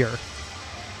first year.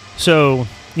 So,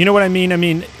 you know what I mean? I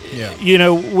mean, Yeah.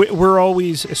 we're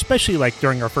always, especially like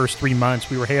during our first 3 months,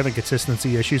 we were having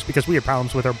consistency issues because we had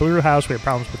problems with our brew house, we had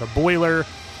problems with our boiler,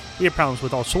 we had problems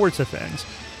with all sorts of things.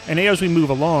 And as we move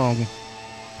along,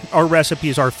 our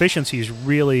recipes, our efficiency is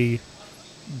really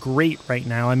great right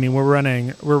now. I mean, we're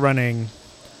running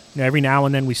every now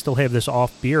and then we still have this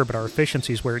off beer, but our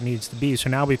efficiency is where it needs to be. So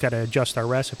now we've got to adjust our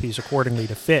recipes accordingly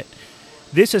to fit.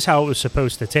 This is how it was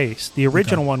supposed to taste. The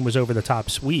original one was over the top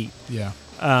sweet. Yeah.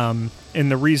 And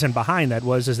the reason behind that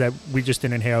is that we just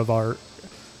didn't have our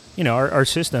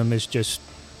system is just,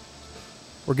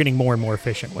 we're getting more and more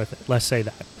efficient with it. Let's say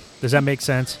that. Does that make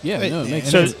sense? Yeah, no, it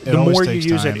makes And sense. So it the always more you takes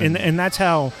use it, time and that's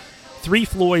how Three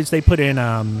Floyds, they put in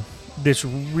this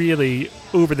really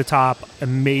over-the-top,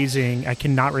 amazing, I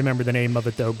cannot remember the name of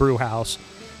it though, brew house,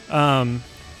 about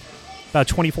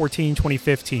 2014,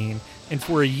 2015. And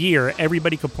for a year,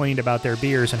 everybody complained about their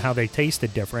beers and how they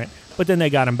tasted different, but then they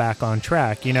got them back on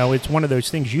track. It's one of those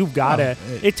things you've got to,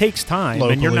 it takes time.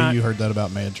 Locally, and you're not, you heard that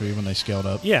about Mad Tree when they scaled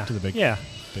up to the big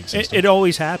system. It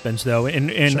always happens, though,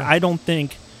 and Sure. I don't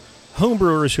think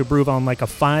homebrewers who brew on like a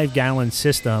 5-gallon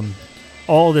system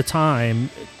all the time,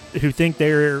 who think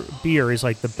their beer is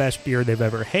like the best beer they've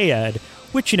ever had,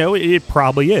 which it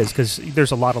probably is because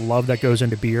there's a lot of love that goes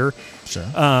into beer. Sure.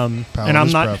 And Palate I'm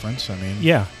is not, preference. I mean,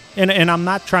 yeah, and I'm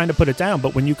not trying to put it down,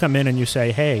 but when you come in and you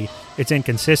say, hey, it's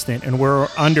inconsistent, and we're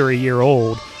under a year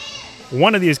old,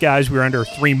 one of these guys we're under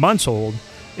 3 months old.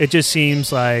 It just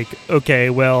seems like, okay,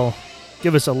 well,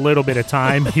 give us a little bit of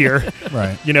time here.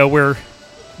 right.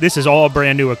 This is all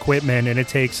brand new equipment, and it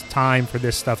takes time for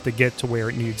this stuff to get to where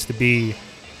it needs to be.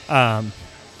 And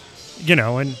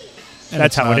And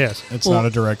That's it's how not- it is. It's Well, not a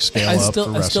direct scale I up still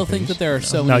for think recipes. that there are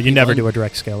so No, many you never people- do a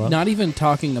direct scale up. Not even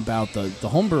talking about the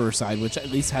homebrewer side, which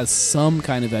at least has some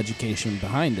kind of education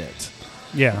behind it.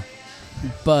 Yeah.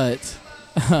 But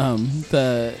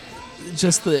the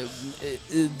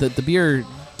beer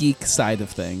geek side of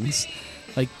things,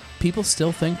 like, people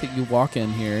still think that you walk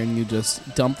in here and you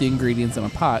just dump the ingredients in a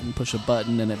pot and push a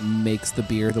button and it makes the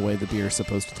beer the way the beer is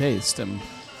supposed to taste. And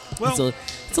Well,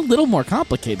 it's a little more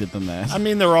complicated than that. I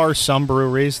mean, there are some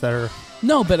breweries that are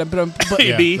No, but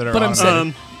AB, that are but I'm on saying,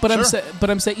 it. but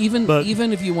I'm saying, even But-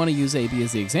 even if you want to use AB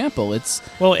as the example, it's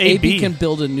well, AB can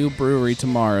build a new brewery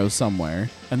tomorrow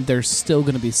somewhere, and there's still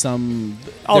going to be some.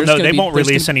 Oh there's no, gonna they be- won't there's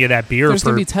release gonna- any of that beer. There's for,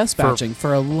 going to be test for- batching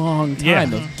for a long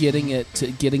time Yeah. of getting it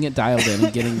dialed in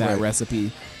and getting that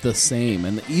recipe the same,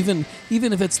 and even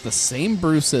if it's the same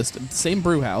brew system, same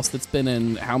brew house that's been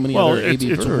in how many Well, other it's,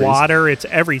 AB it's breweries. water. It's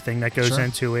everything that goes Sure.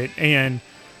 into it, and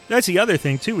that's the other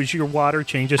thing too. Is your water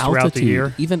changes throughout Altitude, the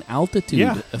year, even altitude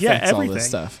Yeah, affects yeah, all everything. this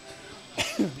stuff.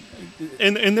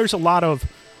 and there's a lot of,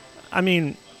 I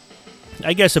mean,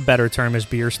 I guess a better term is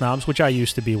beer snobs, which I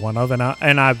used to be one of, and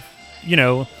I've,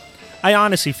 I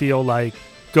honestly feel like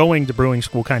going to brewing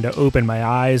school kind of opened my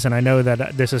eyes, and I know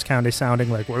that this is kind of sounding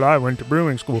like, well, I went to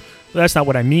brewing school. But that's not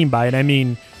what I mean by it. I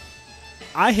mean,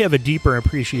 I have a deeper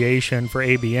appreciation for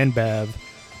AB InBev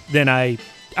than I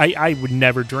would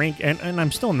never drink, and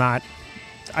I'm still not.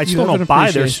 I You still have don't an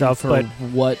buy their appreciation stuff, for but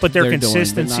what their they're doing, but not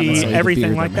consistency, necessarily the beer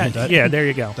everything like they're that. making. Yeah, there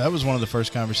you go. That was one of the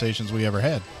first conversations we ever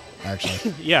had,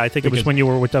 actually. Yeah, I think it was Because- when you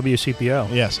were with WCPO.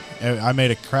 Yes. I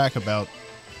made a crack about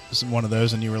one of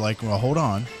those, and you were like, well, hold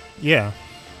on. Yeah.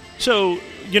 So,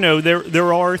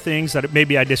 there are things that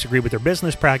maybe I disagree with their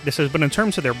business practices, but in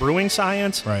terms of their brewing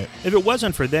science, Right. if it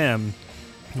wasn't for them,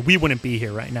 we wouldn't be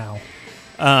here right now.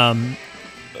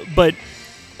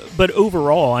 But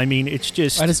overall, I mean, it's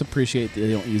just I just appreciate that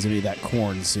they don't use any of that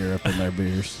corn syrup in their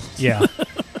beers. yeah.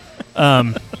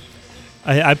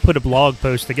 I put a blog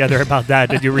post together about that.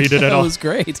 Did you read it at That all? was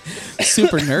great.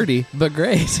 Super nerdy, but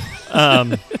great.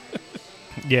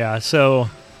 Yeah, so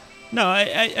no,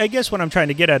 I guess what I'm trying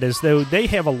to get at is, though, they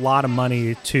have a lot of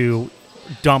money to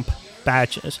dump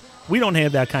batches. We don't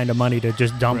have that kind of money to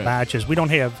just dump Right. batches. We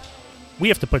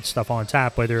have to put stuff on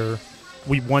tap whether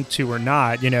we want to or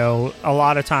not. A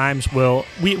lot of times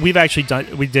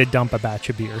we did dump a batch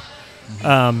of beer.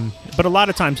 But a lot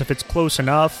of times if it's close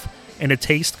enough and it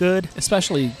tastes good,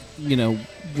 Especially,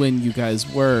 when you guys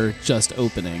were just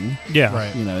opening. yeah.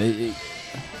 Right.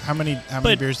 How many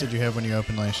But- beers did you have when you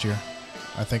opened last year?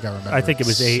 I think I remember. I think it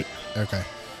was 8. Okay.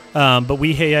 But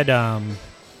we had,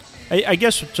 I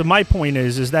guess, so my point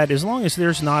is that as long as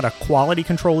there's not a quality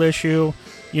control issue,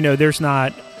 there's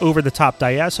not over-the-top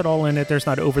diacetyl in it, there's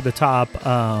not over-the-top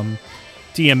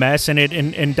DMS in it,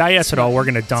 and diacetyl we're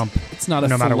going to dump. It's not a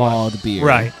No matter what. flawed beer.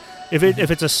 Right. If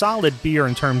it's a solid beer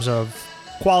in terms of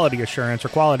quality assurance or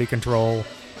quality control,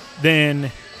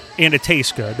 then, and it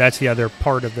tastes good, that's the other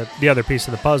part of the other piece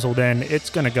of the puzzle, then it's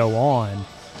going to go on.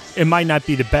 It might not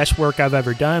be the best work I've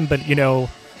ever done, but,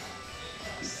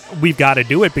 we've got to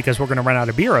do it because we're going to run out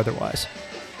of beer otherwise.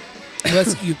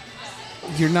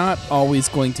 You're not always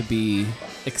going to be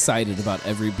excited about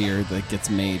every beer that gets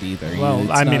made either. Well,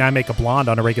 It's I mean, not- I make a blonde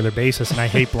on a regular basis, and I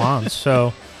hate blondes.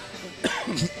 So,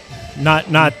 not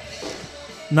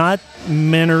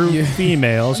men or Yeah.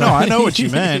 females. No, I know what you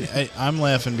meant. I'm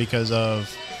laughing because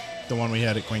of the one we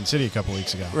had at Queen City a couple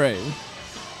weeks ago. Right.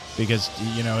 Because,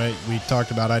 we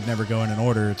talked about I'd never go in an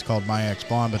order. It's called My Ex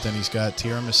Blonde, but then he's got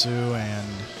tiramisu and...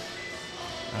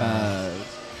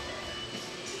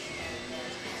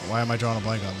 why am I drawing a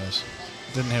blank on this?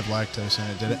 Didn't have lactose in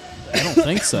it, did it? I don't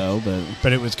think so, but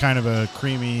But it was kind of a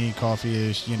creamy,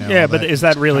 coffee-ish, Yeah, but is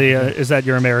that really kind of- is that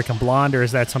your American blonde, or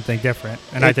is that something different?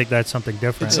 And I It- think that's something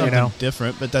different. It's something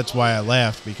different, but that's why I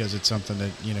laughed, because it's something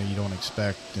that you don't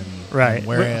expect. And Right. and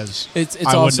whereas it's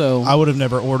I also would have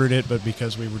never ordered it, but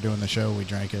because we were doing the show, we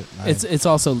drank it. and it's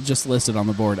also just listed on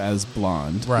the board as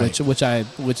blonde, Right.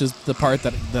 which is the part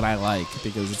that I like,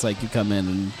 because it's like you come in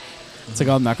and it's like,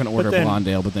 oh, I'm not going to order then- a blonde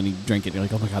ale, but then you drink it and you're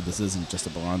like, oh my god, this isn't just a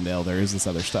blonde ale. There is this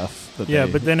other stuff. Yeah,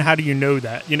 but then how do you know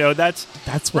that?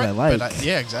 that's what I like. But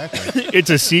yeah, exactly. It's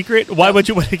a secret. Why would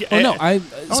you want to get? Oh no,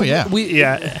 yeah.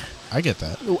 yeah. I get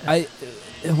that.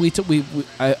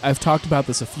 I've talked about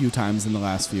this a few times in the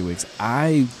last few weeks.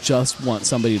 I just want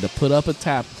somebody to put up a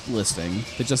tap listing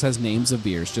that just has names of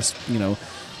beers. Just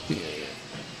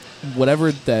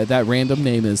whatever that random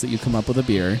name is that you come up with a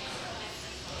beer.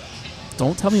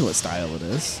 don't tell me what style it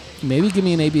is. Maybe give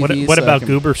me an ABV. What so I about can-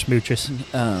 goober smooches?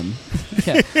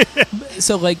 Yeah.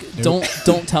 So like, don't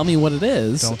tell me what it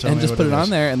is, Don't tell and me just what put it it on is.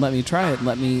 there and let me try it. And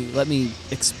let me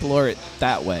explore it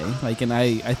that way. Like, and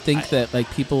I think that like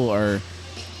people are.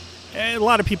 A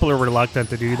lot of people are reluctant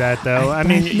to do that, though. I but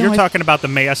mean, I- no, you're I- talking about the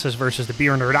masses versus the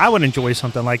beer nerd. I would enjoy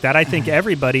something like that. I think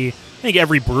every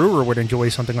brewer would enjoy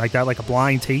something like that, like a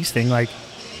blind tasting. Like,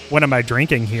 what am I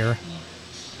drinking here?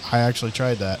 I actually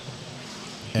tried that.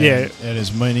 And Yeah. And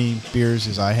as many beers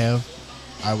as I have,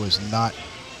 I was not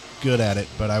good at it.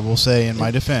 But I will say, in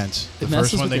my defense, It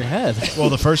messes with your head. well,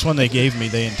 the first one they gave me,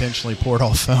 they intentionally poured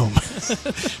all foam.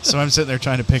 So I'm sitting there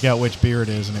trying to pick out which beer it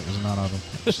is, and it was none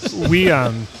of them. We,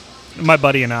 my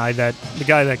buddy and I, the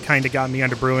guy that kind of got me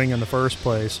into brewing in the first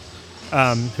place,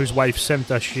 whose wife sent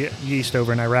us yeast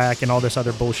over in Iraq and all this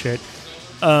other bullshit.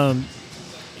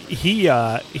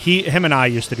 Him and I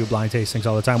used to do blind tastings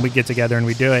all the time. We'd get together and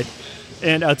we'd do it.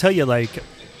 And I'll tell you, like,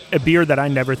 a beer that I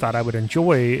never thought I would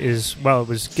enjoy it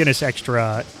was Guinness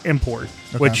Extra Import,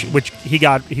 Okay. which he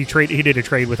did a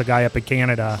trade with a guy up in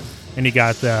Canada, and he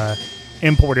got the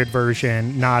imported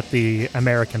version, not the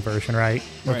American version, right?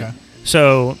 Okay. Right.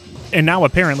 So, and now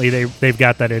apparently they've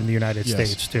got that in the United Yes.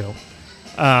 States too.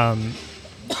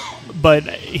 But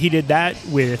he did that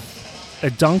with a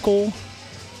Dunkel,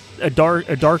 a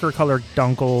darker colored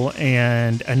Dunkel,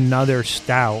 and another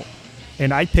stout.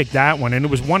 And I picked that one, and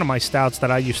it was one of my stouts that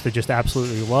I used to just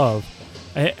absolutely love.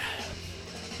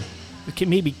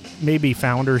 Maybe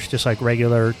Founders just like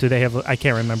regular. Do they have? I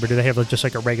can't remember. Do they have just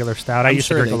like a regular stout? I I'm used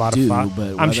sure to drink a they lot do, of fun.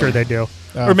 but I'm sure whether- they do.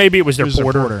 Or maybe it was their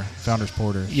porter. Founders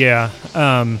Porter. Yeah.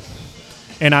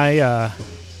 And I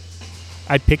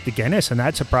picked the Guinness, and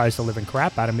that surprised the living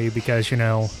crap out of me because,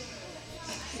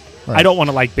 Right. I don't want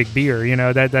to like big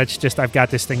beer. That's just, I've got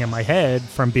this thing in my head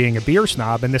from being a beer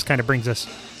snob, and this kind of brings us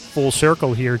full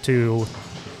circle here to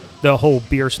the whole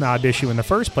beer snob issue in the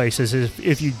first place is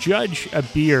if you judge a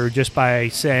beer just by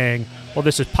saying, well,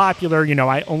 this is popular,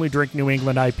 I only drink New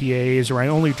England IPAs, or I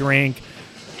only drink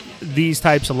these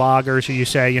types of lagers, or you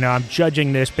say, I'm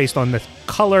judging this based on the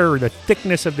color or the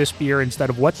thickness of this beer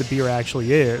instead of what the beer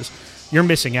actually is, you're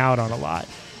missing out on a lot.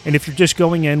 And if you're just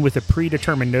going in with a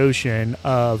predetermined notion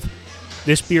of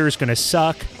this beer is going to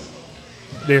suck,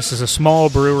 this is a small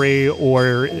brewery,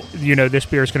 or, this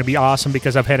beer is going to be awesome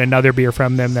because I've had another beer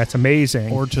from them that's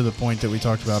amazing. Or to the point that we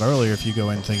talked about earlier, if you go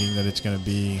in thinking that it's going to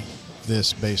be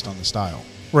this based on the style.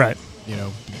 Right.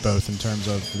 Both in terms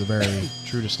of the very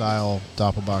true to style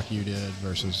Doppelbock you did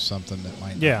versus something that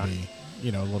might Yeah. not be,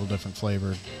 a little different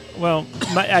flavored. Well,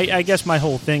 I guess my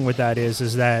whole thing with that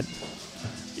is that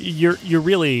you're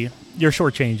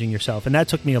shortchanging yourself, and that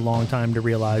took me a long time to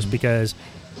realize because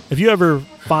if you ever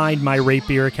find my Rate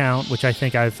Beer account, which I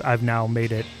think I've now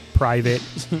made it private,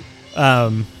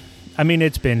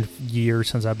 it's been years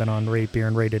since I've been on Rate Beer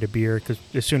and rated a beer because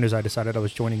as soon as I decided I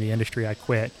was joining the industry, I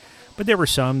quit. But there were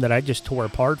some that I just tore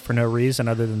apart for no reason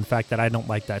other than the fact that I don't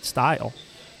like that style.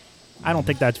 I don't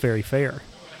think that's very fair.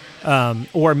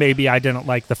 Or maybe I didn't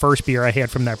like the first beer I had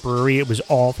from that brewery. It was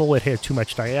awful. It had too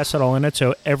much diacetyl in it.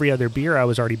 So every other beer I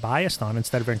was already biased on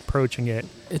instead of approaching it.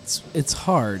 It's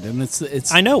hard, and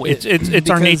it's. I know it's our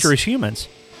because nature as humans.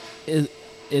 It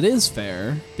is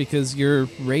fair because you're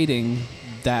rating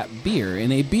that beer,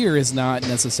 and a beer is not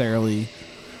necessarily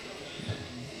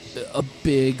a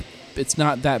big. It's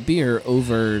not that beer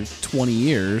over 20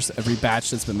 years, every batch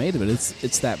that's been made of it.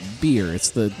 It's that beer.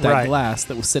 It's that Right. glass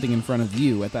that was sitting in front of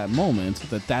you at that moment.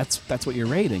 That's what you're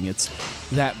rating. It's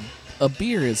that a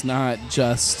beer is not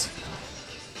just.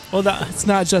 Well, It's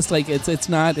not just like it's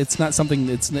not something.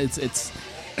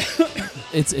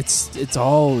 It's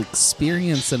all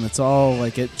experience, and it's all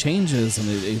like it changes and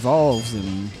it evolves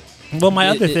and.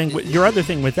 your other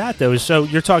thing with that though is so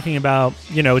you're talking about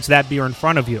it's that beer in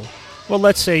front of you. Well,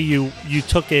 let's say you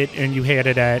took it and you had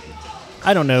it at,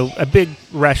 I don't know, a big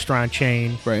restaurant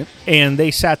chain, Right. and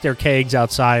they sat their kegs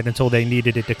outside until they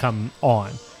needed it to come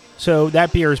on. So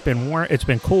that beer has been warm. It's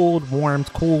been cooled,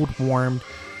 warmed.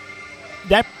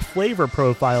 That flavor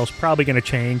profile is probably going to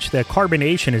change. The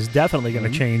carbonation is definitely going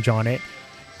to change on it,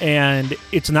 and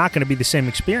it's not going to be the same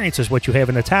experience as what you have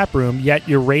in the tap room. Yet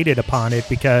you're rated upon it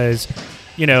because.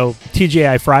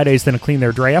 TGI Fridays didn't clean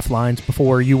their draft lines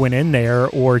before you went in there,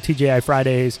 or TGI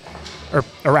Fridays or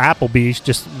Applebee's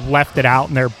just left it out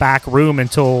in their back room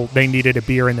until they needed a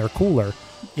beer in their cooler,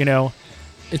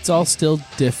 It's all still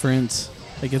different.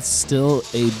 Like it's still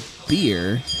a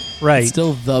beer. Right. It's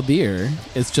still the beer.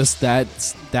 It's just that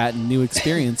new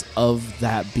experience of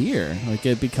that beer. Like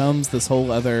it becomes this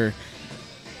whole other.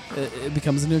 it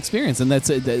becomes a new experience, and that's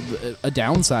a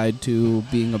downside to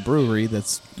being a brewery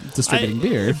that's distributing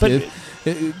beer. But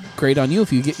Great on you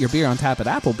if you get your beer on tap at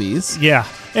Applebee's. yeah,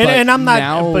 But and I'm not.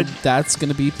 now. But That's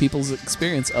going to be people's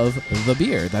experience of the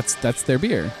beer. That's their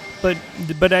beer.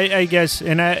 But I guess,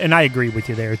 and I agree with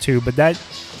you there too. But that,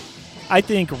 I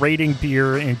think rating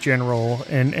beer in general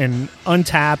and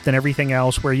Untapped and everything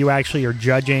else, where you actually are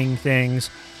judging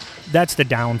things, that's the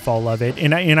downfall of it.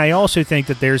 And I also think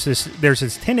that there's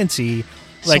this tendency,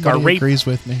 like Somebody our rate agrees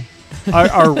with me.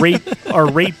 our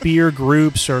rate beer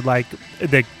groups, or like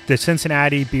the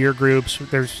Cincinnati beer groups.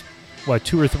 There's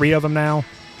 2 or 3 of them now.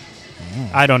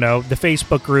 I don't know, the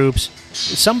Facebook groups.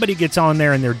 Somebody gets on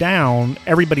there and they're down,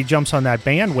 everybody jumps on that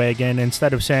bandwagon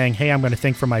instead of saying, hey, I'm going to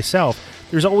think for myself.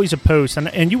 There's always a post,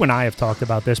 and you and I have talked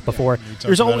about this before.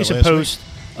 There's always a post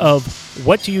of,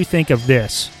 what do you think of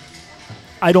this?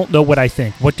 I don't know what I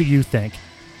think. What do you think?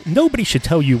 Nobody should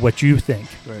tell you what you think.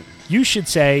 Right. You should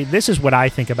say, this is what I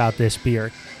think about this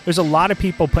beer. There's a lot of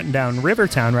people putting down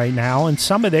Rivertown right now, and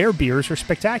some of their beers are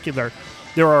spectacular.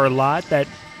 There are a lot that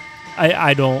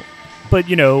I don't, but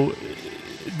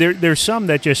there's some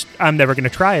that just, I'm never going to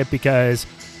try it because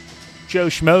Joe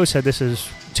Schmo said this is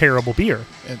terrible beer.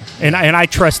 And I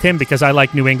trust him because I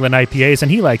like New England IPAs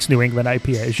and he likes New England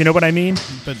IPAs. You know what I mean?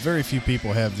 But very few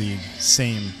people have the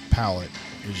same palate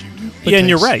as you do. Yeah, and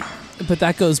you're right. But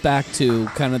that goes back to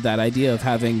kind of that idea of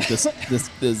having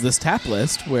this tap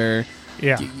list where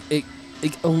it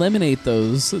eliminate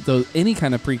those any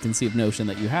kind of preconceived notion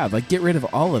that you have. Like, get rid of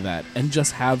all of that and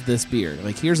just have this beer.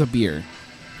 Like, here's a beer.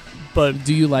 But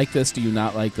do you like this? Do you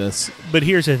not like this? But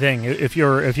here's the thing: if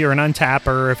you're an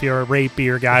untapper, if you're a rate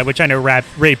beer guy, which I know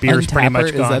rate beer is pretty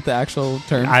much gone. Is that the actual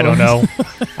term? I don't know.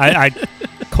 I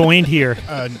coined here.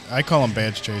 I call them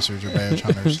badge chasers or badge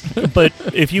hunters. But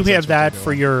if you have that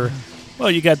for your,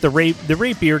 well, you got the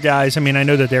rate beer guys. I mean, I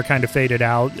know that they're kind of faded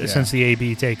out since the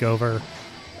AB takeover.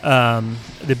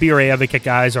 The beer advocate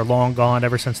guys are long gone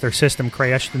ever since their system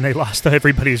crashed and they lost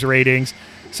everybody's ratings.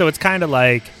 So it's kind of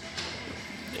like.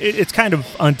 It's kind of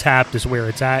Untapped is where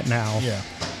it's at now. Yeah.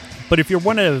 But if you're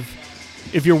one of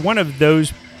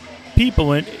those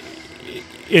people and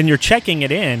you're checking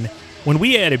it in, when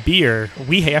we add a beer,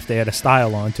 we have to add a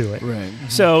style onto it. Right. Mm-hmm.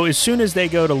 So as soon as they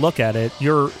go to look at it,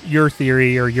 your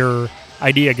theory or your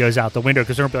idea goes out the window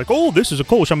because they're going to be like, oh, this is a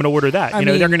Kolsch, I'm going to order that.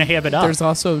 They're going to have it up. There's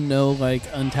also no like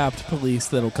Untapped police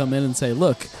that'll come in and say,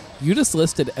 look, you just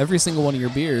listed every single one of your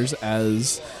beers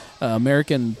as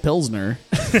American Pilsner.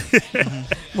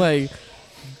 Like,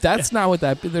 that's not what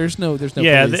that. There's no.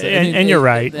 Yeah, police. and you're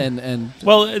right. And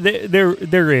well,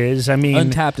 there is. I mean,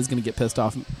 Untapped is going to get pissed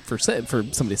off for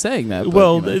somebody saying that. But,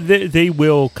 well, they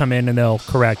will come in and they'll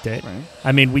correct it. Right.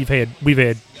 I mean, we've had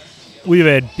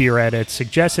beer edits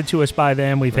suggested to us by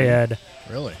them. We've had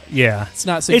Really? Yeah, it's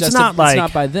not suggested. It's not like it's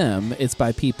not by them. It's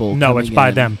by people. No, it's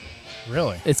by them.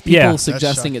 Really? It's people Yeah.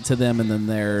 suggesting it to them, and then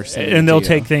they're saying And it they'll to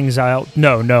take you. things out.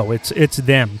 No, it's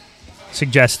them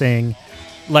suggesting,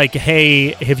 like,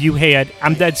 hey, have you had?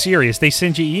 I'm dead serious. They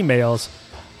send you emails,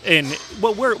 and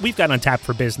well, we've got Untapped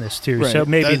for Business too, so Right.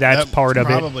 maybe that's part of it.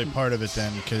 Probably part of it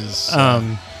then, because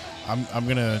I'm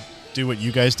gonna do what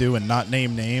you guys do and not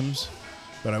name names,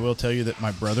 but I will tell you that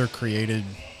my brother created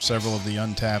several of the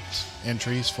Untapped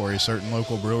entries for a certain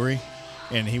local brewery.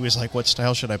 And he was like, what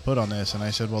style should I put on this? And I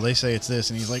said, well, they say it's this.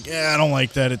 And he's like, yeah, I don't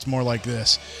like that. It's more like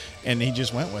this. And he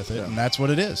just went with it, and that's what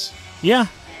it is. Yeah,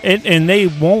 and they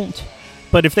won't.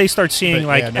 But if they start seeing, But,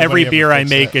 like, yeah, nobody every ever beer I thinks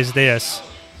make that. is this,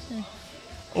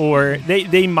 or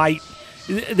they might,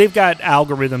 they've got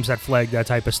algorithms that flag that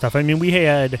type of stuff. I mean, we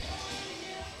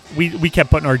kept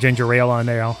putting our ginger ale on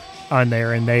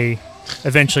there, and they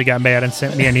eventually got mad and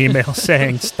sent me an email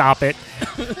saying, stop it.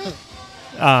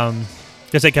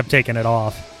 Because they kept taking it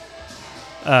off.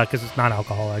 Because it's not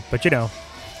alcoholic. But, you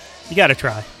got to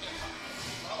try.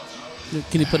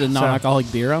 Can you put a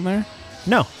non-alcoholic beer on there?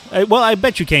 No. Well, I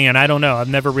bet you can. I don't know. I've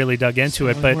never really dug into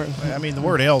it. But I mean, the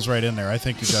word ale's right in there. I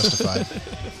think you're justified.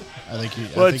 I think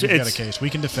you've got a case. We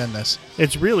can defend this.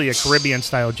 it's really a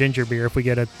Caribbean-style ginger beer if we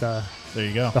get it There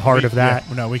you go. the heart of that.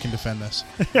 Yeah, no, we can defend this.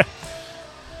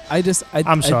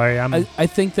 I'm sorry. I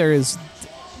think there's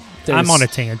I'm on a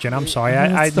tangent. I'm sorry.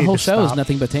 I the need whole to show is stop.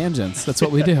 nothing but tangents. That's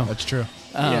what we do. That's true.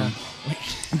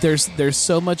 There's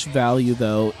so much value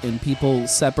though in people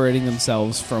separating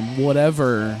themselves from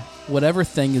whatever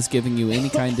thing is giving you any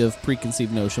kind of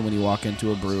preconceived notion when you walk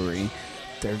into a brewery.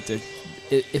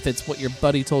 If it's what your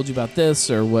buddy told you about this,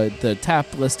 or what the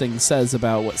tap listing says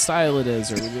about what style it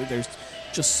is, or there's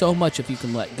just so much if you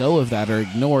can let go of that or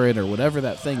ignore it or whatever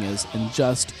that thing is, and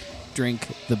just drink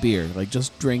the beer. Like,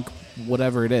 just drink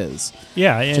whatever it is.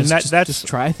 Yeah, and Just that's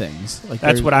try things. Like,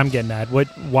 that's what I'm getting at.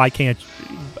 Why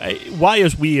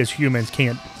as we as humans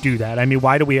can't do that? I mean,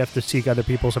 why do we have to seek other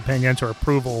people's opinions or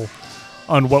approval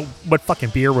on what fucking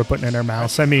beer we're putting in our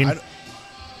mouths? I mean,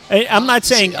 I'm not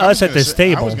saying us at this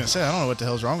table. I was going to say, I don't know what the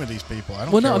hell's wrong with these people. I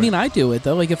don't Well, care no, I what- mean, I do it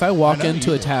though. Like, if I walk I know into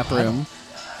you a do. tap I room,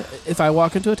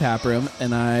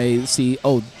 and I see,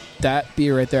 oh, that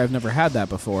beer right there, I've never had that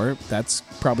before. That's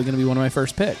probably going to be one of my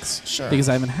first picks. Sure. Because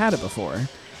I haven't had it before.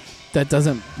 That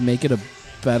doesn't make it a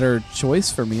better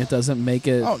choice for me. It doesn't make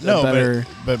it Oh no, a better.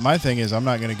 but my thing is, I'm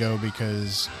not going to go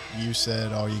because you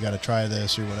said, "Oh, you got to try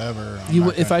this" or whatever.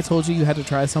 If I told you you had to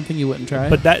try something, you wouldn't try.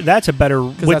 But that's a better.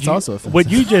 Because that's also offensive.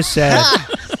 What you just said.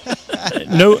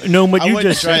 no. What I you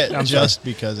wouldn't just try said. it I'm just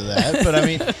because of that. But I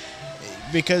mean,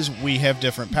 because we have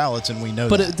different palates and we know.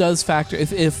 But that. it does factor.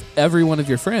 If every one of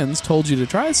your friends told you to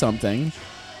try something,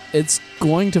 it's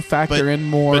going to factor in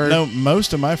more. But no,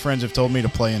 most of my friends have told me to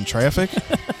play in traffic,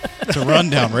 to run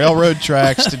down railroad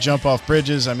tracks, to jump off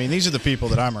bridges. I mean, these are the people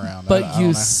that I'm around. But I don't you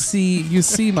know.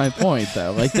 see my point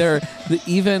though. Like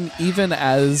even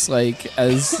as like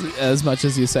as much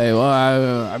as you say, well,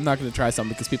 I'm not going to try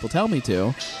something because people tell me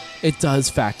to. It does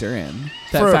factor in.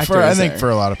 That factor I is think there. for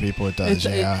a lot of people it does.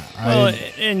 It- Yeah. Well,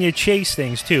 and you chase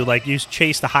things too. Like you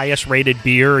chase the highest rated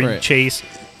beer. Or You Right. chase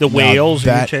the No, whales.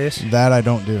 that, Or you chase. that I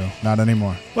don't do. Not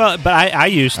anymore. Well, but I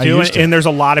used to, used to. and there's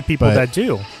a lot of people But- that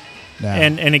do. Yeah.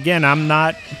 And again, I'm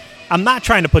not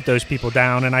trying to put those people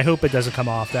down, and I hope it doesn't come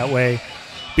off that way,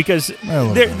 because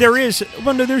little there's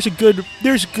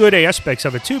good aspects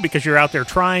of it too, because you're out there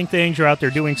trying things, you're out there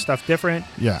doing stuff different,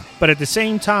 yeah, but at the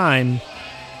same time,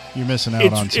 you're missing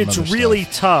out on some it's other really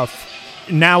stuff. tough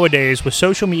nowadays with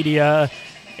social media.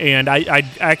 And I'd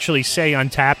actually say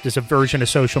Untapped is a version of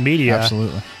social media.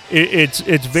 Absolutely. It's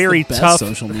very It's the best tough.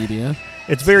 social media.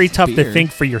 It's very tough to beer.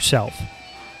 think for yourself.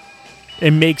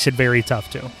 It makes it very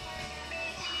tough too.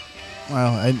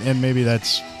 Well, and maybe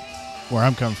that's where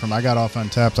I'm coming from. I got off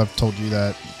Untapped. I've told you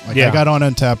that. Like, Yeah. I got on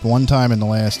Untapped one time in the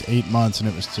last 8 months, and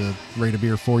it was to rate a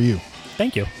beer for you.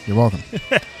 Thank you. You're welcome.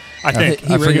 I think.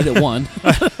 He rated it 1.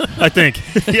 I think.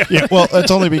 Yeah. Yeah, well,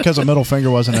 that's only because a middle finger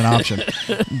wasn't an option.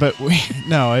 But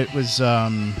it was.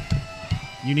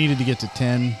 You needed to get to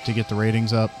 10 to get the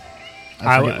ratings up.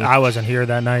 I wasn't here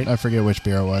that night. I forget which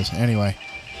beer it was. Anyway,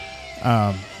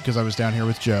 because I was down here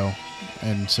with Joe,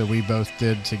 and so we both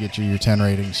did to get you your 10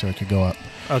 ratings so it could go up.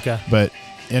 Okay. But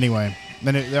anyway,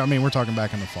 then we're talking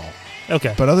back in the fall.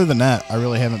 Okay. But other than that, I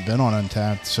really haven't been on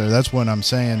Untapped. So that's when I'm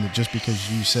saying that just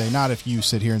because you say, not if you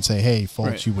sit here and say, hey, folks,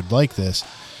 Right. you would like this,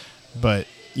 but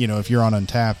if you're on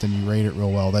Untapped and you rate it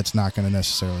real well, that's not going to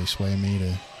necessarily sway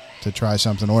me to try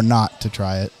something or not to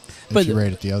try it if you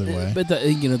rate it the other way. But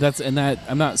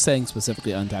I'm not saying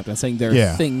specifically Untapped. I'm saying there are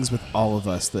Yeah. things with all of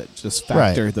us that just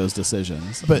factor those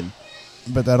decisions. But And-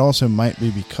 but that also might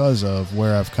be because of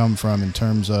where I've come from in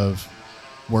terms of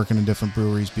working in different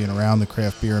breweries, being around the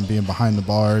craft beer and being behind the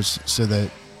bars, so that,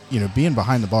 being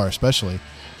behind the bar especially,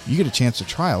 you get a chance to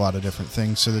try a lot of different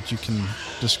things so that you can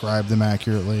describe them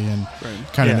accurately and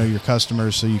kind of Yeah. know your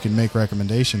customers so you can make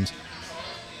recommendations.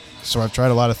 So I've tried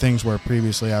a lot of things where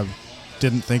previously I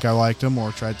didn't think I liked them,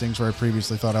 or tried things where I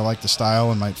previously thought I liked the style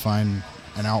and might find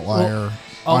an outlier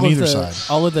on either side.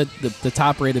 All of the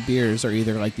top rated beers are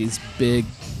either like these big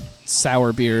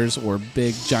sour beers or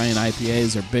big giant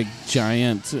IPAs or big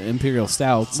giant imperial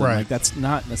stouts. And Right. like that's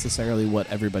not necessarily what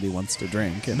everybody wants to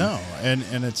drink. And No, and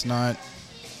it's not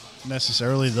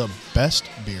necessarily the best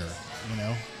beer,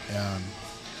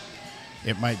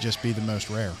 it might just be the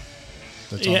most rare.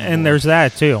 That's on Yeah, the and board. there's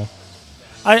that too.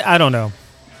 I don't know.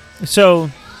 So,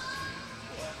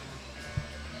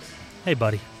 hey,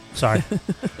 buddy. Sorry,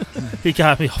 he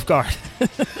got me off guard.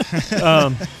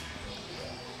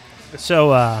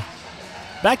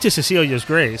 Back to Cecilia's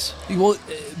Grace. Well,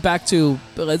 back to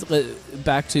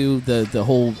the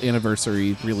whole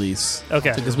anniversary release.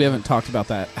 Okay. Because we haven't talked about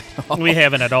that at all. We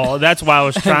haven't at all. That's why I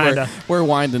was trying to. We're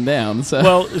winding down. So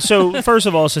Well, so first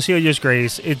of all, Cecilia's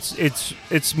Grace.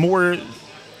 It's more.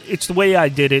 It's the way I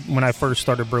did it when I first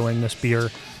started brewing this beer.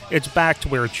 It's back to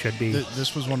where it should be.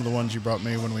 This was one of the ones you brought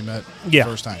me when we met Yeah. the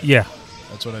first time. Yeah.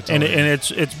 That's what I told And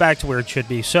you. it's back to where it should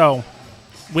be. So,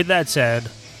 with that said,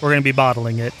 we're going to be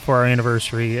bottling it for our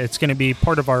anniversary. It's going to be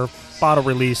part of our bottle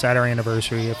release at our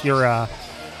anniversary. If you're a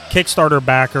Kickstarter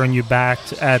backer and you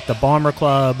backed at the Bomber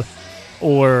Club,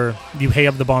 or you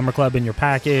have the Bomber Club in your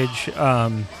package,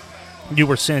 you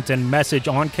were sent a message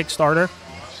on Kickstarter,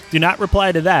 do not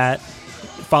reply to that.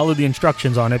 Follow the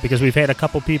instructions on it, because we've had a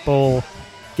couple people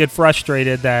get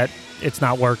frustrated that it's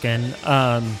not working.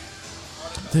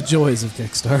 the joys of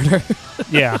Kickstarter.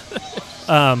 Yeah.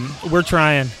 we're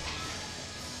trying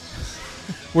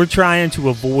to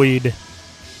avoid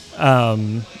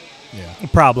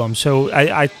problems. So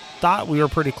I thought we were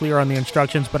pretty clear on the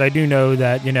instructions, but I do know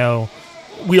that,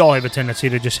 we all have a tendency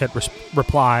to just hit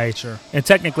reply. Sure. And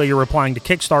technically you're replying to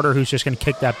Kickstarter, who's just going to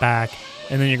kick that back.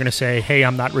 And then you're going to say, hey,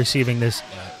 I'm not receiving this.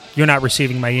 You're not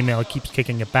receiving my email. It keeps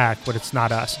kicking it back, but it's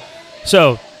not us.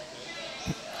 So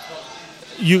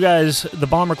you guys, the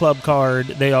Bomber Club card,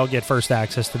 they all get first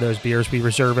access to those beers. We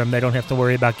reserve them. They don't have to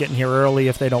worry about getting here early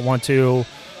if they don't want to.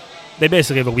 They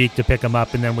basically have a week to pick them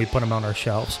up, and then we put them on our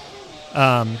shelves.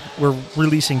 We're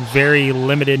releasing very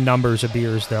limited numbers of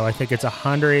beers, though. I think it's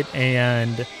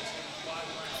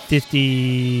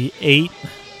 158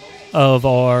 of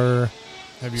our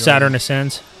Saturn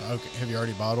Ascends. Okay. Have you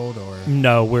already bottled, or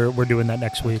no? We're doing that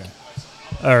next week,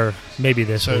 or maybe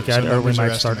this week. So or we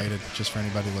might start. start. Just for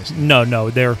anybody listening. No,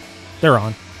 they're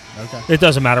on. Okay. It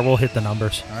doesn't matter. We'll hit the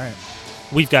numbers. All right.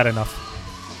 We've got enough.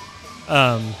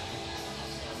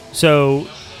 So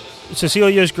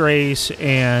Cecilia's Grace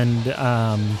and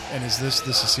is this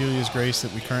the Cecilia's Grace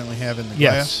that we currently have in the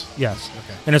yes, glass? yes.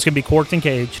 Okay. And it's going to be corked and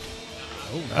caged.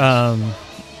 Oh,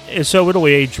 nice. So it'll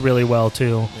age really well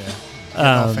too. Yeah. Getting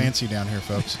all fancy down here,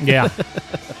 folks. Yeah.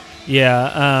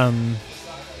 Yeah.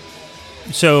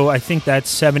 So I think that's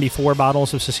 74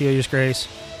 bottles of Cecilia's Grace.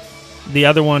 The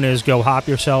other one is Go Hop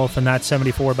Yourself, and that's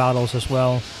 74 bottles as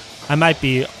well. I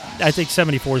think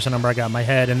 74 is the number I got in my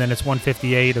head, and then it's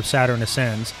 158 of Saturn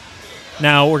Ascends.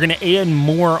 Now, we're going to add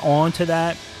more on to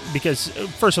that because,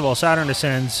 first of all, Saturn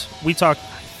Ascends, we talked,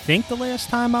 I think the last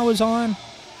time I was on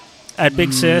at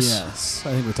Big Sis. Yes,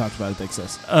 I think we talked about it at Big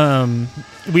Sis.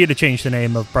 We had to change the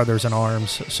name of Brothers in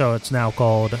Arms, so it's now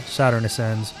called Saturn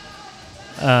Ascends.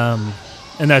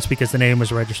 And that's because the name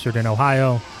was registered in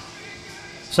Ohio.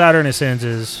 Saturn Ascends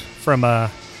is from a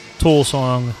Tool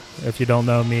song. If you don't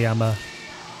know me, I'm a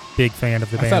big fan of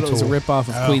the band Tool. I thought it was a ripoff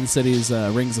of Queen City's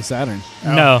Rings of Saturn.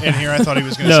 No. In here I thought he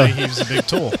was going to say he was a big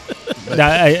Tool.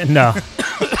 No.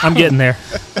 I'm getting there.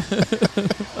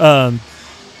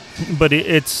 But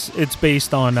it's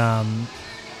based on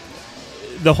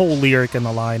the whole lyric in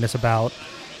the line is about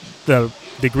the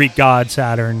Greek god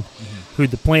Saturn, who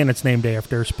the planet's named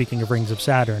after, speaking of Rings of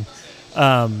Saturn,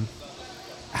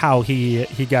 how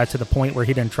he got to the point where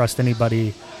he didn't trust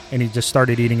anybody and he just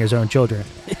started eating his own children.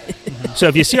 So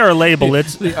if you see our label,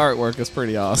 it's the artwork is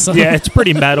pretty awesome. Yeah, it's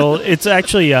pretty metal. It's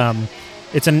actually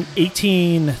it's an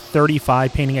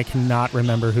 1835 painting. I cannot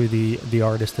remember who the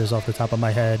artist is off the top of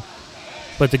my head.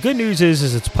 But the good news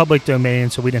is it's public domain,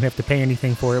 so we didn't have to pay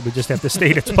anything for it. We just have to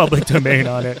state it's public domain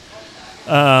on it.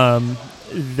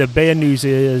 The bad news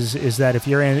is that if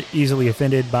you're easily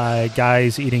offended by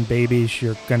guys eating babies,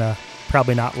 you're gonna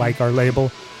probably not like our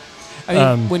label.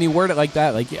 I mean, when you word it like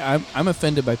that, like I'm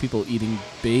offended by people eating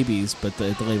babies, but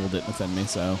the label didn't offend me.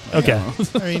 So okay,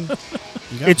 I mean,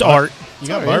 it's art. You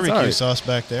got barbecue sauce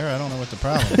back there. I don't know what the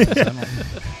problem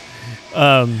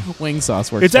is. Wing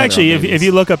sauce works. It's actually if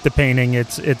you look up the painting,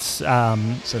 it's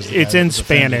in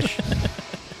Spanish.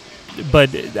 But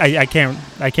I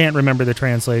can't remember the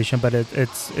translation, but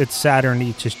it's Saturn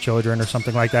eats his children or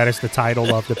something like that. It's the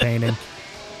title of the painting.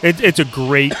 It's a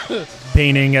great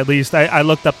painting. At least I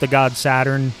looked up the god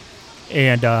Saturn,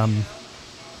 and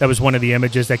that was one of the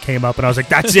images that came up, and I was like,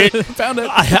 "That's it, found it."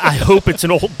 I hope it's an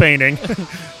old painting.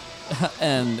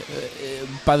 And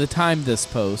by the time this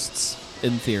posts,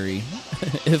 in theory,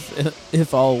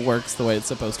 if all works the way it's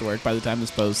supposed to work, by the time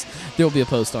this posts, there will be a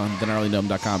post on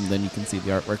thegnarlygnome.com. Then you can see the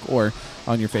artwork, or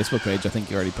on your Facebook page. I think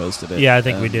you already posted it. Yeah, I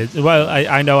think we did. Well,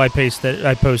 I know I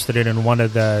posted it in one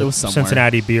of the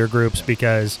Cincinnati beer groups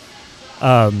because,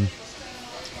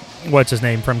 what's his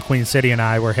name from Queen City and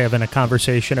I were having a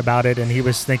conversation about it, and he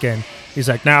was thinking, he's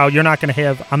like, "Now I'm not going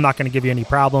to give you any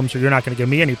problems, or you're not going to give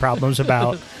me any problems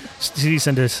about cease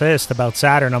and desist about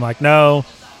Saturn." I'm like, "No."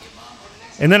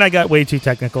 And then I got way too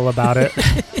technical about it.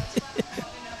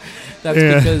 That's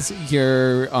because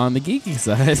you're on the geeky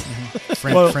side.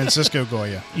 Francisco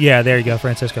Goya. Yeah, there you go,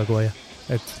 Francisco Goya.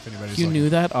 You knew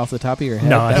that off the top of your head?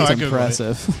 No, that's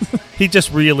impressive. He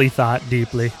just really thought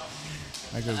deeply.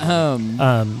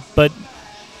 But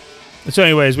so,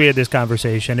 anyways, we had this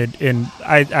conversation, and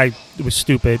I was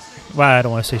stupid. Well, I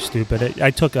don't want to say stupid.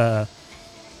 I took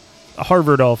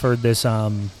Harvard offered this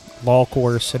law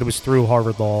course. It was through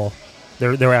Harvard Law.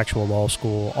 Their actual law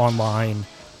school online,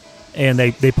 and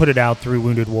they put it out through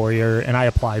Wounded Warrior, and I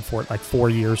applied for it like 4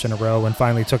 years in a row and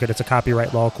finally took it. It's a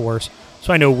copyright law course,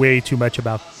 so I know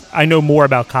more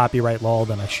about copyright law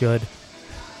than I should.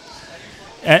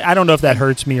 I don't know if that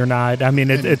hurts me or not. I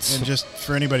mean, it's and just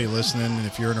for anybody listening,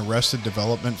 if you're an Arrested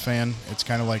Development fan, it's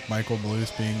kind of like Michael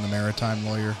Bluth being the maritime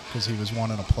lawyer because he was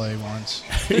wanting a play once.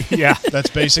 yeah. That's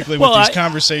basically what these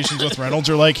conversations with Reynolds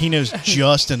are like. He knows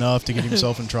just enough to get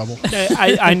himself in trouble.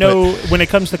 I know when it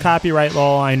comes to copyright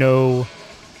law, I know,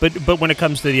 but when it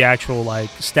comes to the actual like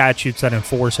statutes that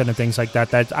enforce it and things like that,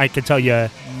 that I can tell you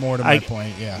more to my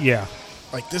point. Yeah.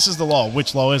 Like, this is the law.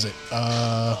 Which law is it?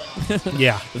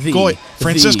 Yeah.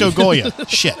 Francisco Goya.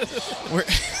 Shit.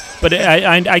 But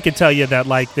I could tell you that,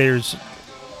 like, there's,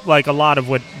 like, a lot of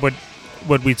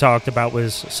what we talked about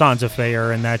was sans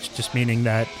affaire, and that's just meaning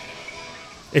that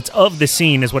it's of the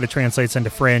scene is what it translates into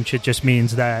French. It just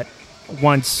means that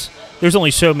there's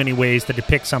only so many ways to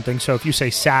depict something. So if you say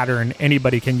Saturn,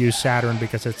 anybody can use Saturn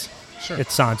because it's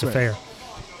sans affaire.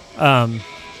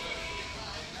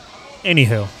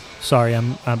 Anywho. Sorry,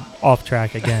 I'm off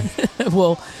track again.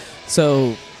 Well,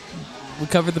 so we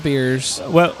covered the beers.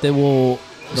 Well, they'll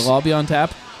all be on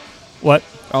tap. What?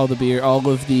 All the beers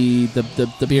that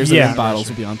are in bottles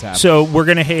will be on tap. So we're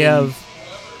gonna have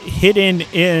hidden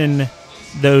in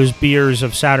those beers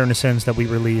of Saturn Ascends that we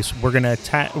release. We're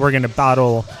gonna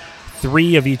bottle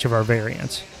 3 of each of our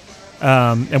variants,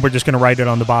 and we're just gonna write it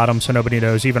on the bottom so nobody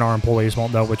knows. Even our employees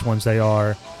won't know which ones they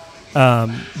are.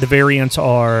 The variants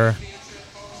are.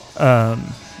 A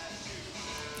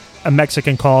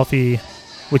Mexican coffee,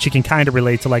 which you can kind of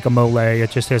relate to like a mole.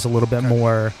 It just has a little bit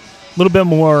more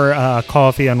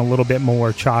coffee and a little bit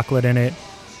more chocolate in it.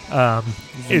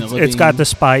 It's got the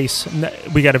spice.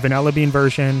 We got a vanilla bean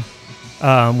version,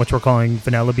 which we're calling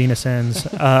Vanilla Bean Ascends.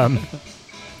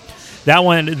 That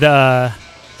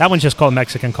one's just called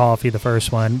Mexican coffee. The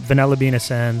first one, Vanilla Bean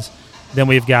Ascends. Then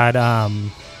we've got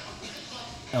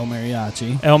El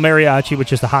Mariachi,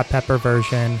 which is the hot pepper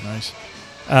version. Nice.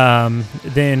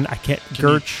 Then I can't.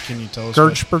 Can you tell us?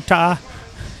 Gerchberta.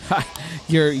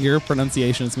 Your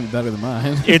pronunciation is going to be better than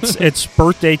mine. It's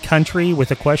birthday country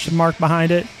with a question mark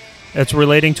behind it. It's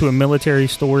relating to a military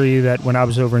story that when I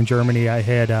was over in Germany, I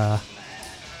had a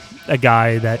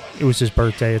guy that it was his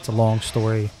birthday. It's a long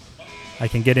story. I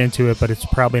can get into it, but it's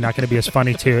probably not going to be as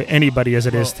funny to anybody as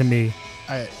it is to me.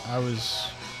 I was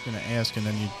going to ask, and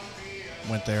then you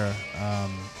went there.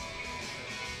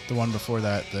 The one before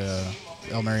that, the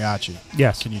El Mariachi.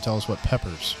 Yes. Can you tell us what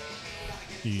peppers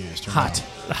you used? Hot.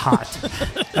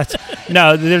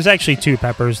 No, there's actually 2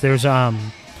 peppers.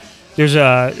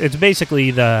 It's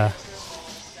basically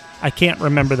I can't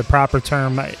remember the proper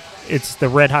term. It's the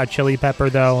red hot chili pepper,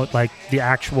 though, like the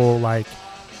actual, like...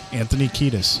 Anthony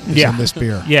Kiedis is in this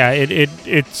beer. Yeah,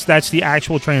 that's the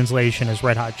actual translation is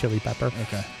red hot chili pepper.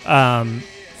 Okay.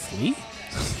 Sweet?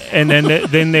 And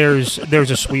then there's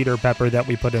a sweeter pepper that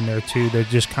we put in there, too, to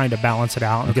just kind of balance it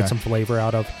out and get some flavor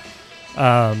out of.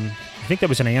 I think that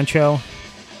was an ancho.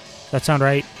 That sound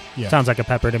right? Yeah. Sounds like a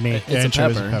pepper to me. It's Ancho a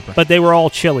is a pepper. But they were all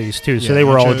chilies, too, so they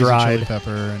were all dried. Chili pepper.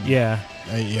 And yeah.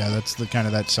 That's the kind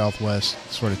of that Southwest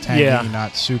sort of tangy,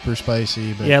 not super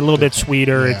spicy. But a little bit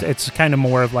sweeter. Yeah. It's kind of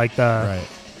more of like the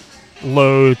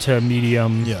low to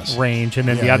medium range. And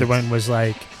then the other one was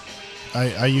like...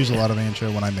 I use a lot of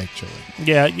ancho when I make chili.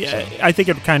 Yeah. So. I think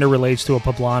it kind of relates to a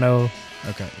poblano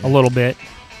a little bit.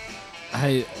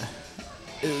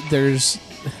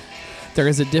 There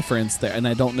is a difference there, and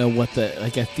I don't know what I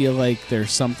feel like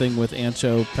there's something with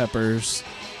ancho peppers,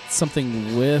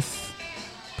 something with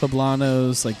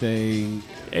poblanos,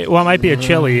 it might be a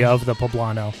chili of the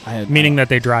poblano, meaning that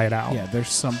they dry it out. Yeah, there's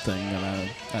something that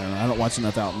I don't know. I don't watch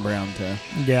enough Alton Brown to...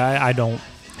 Yeah, I don't.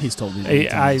 He's told me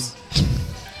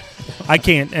I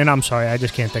can't, and I'm sorry, I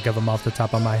just can't think of them off the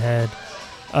top of my head,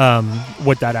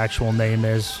 what that actual name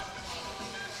is.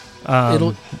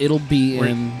 It'll be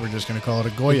in... We're just going to call it a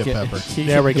Goya pepper.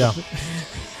 There we go.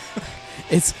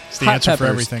 It's the hot answer peppers. for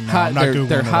everything now. I'm not Googling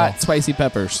they're it hot, all. spicy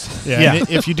peppers. Yeah. And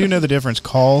if you do know the difference,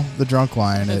 call the drunk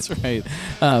line. That's right.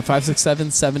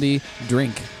 56770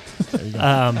 drink. There you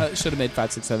go. Should have made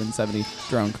 56770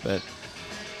 drunk, but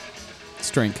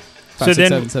it's drink. So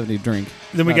then 56770 drink.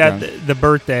 Then we got the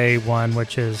birthday one,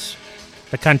 which is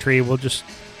the country.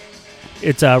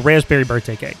 It's a raspberry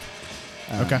birthday cake.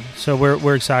 Okay. So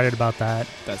we're excited about that.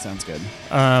 That sounds good.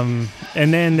 And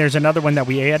then there's another one that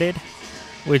we added,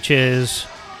 which is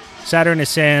Saturn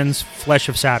Ascends Flesh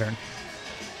of Saturn.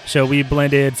 So we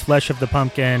blended Flesh of the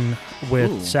Pumpkin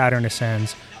with Saturn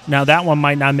Ascends. Now that one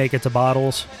might not make it to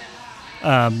bottles.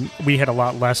 We had a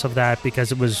lot less of that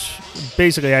because it was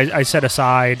basically I set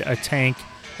aside a tank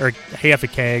or half a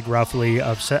keg roughly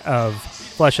of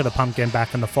Flesh of the Pumpkin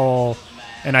back in the fall,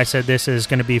 and I said this is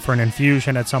going to be for an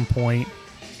infusion at some point.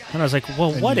 And I was like,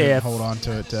 well, and what you if hold on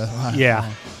to it?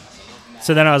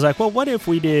 So then I was like, well, what if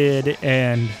we did?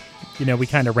 And, we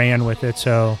kind of ran with it.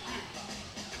 So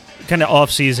kind of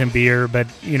off-season beer, but,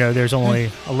 there's only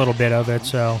a little bit of it.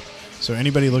 So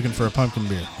anybody looking for a pumpkin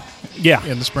beer yeah.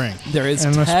 in the spring? There is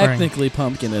In the technically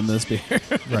pumpkin in this beer.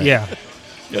 Right. Yeah.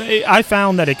 I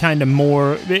found that it kind of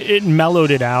it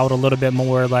mellowed it out a little bit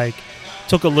more, like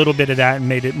took a little bit of that and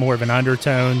made it more of an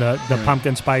undertone, the Right.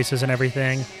 pumpkin spices and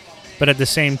everything. But at the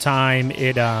same time,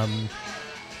 it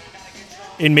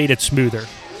made it smoother.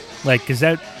 Like, because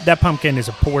that pumpkin is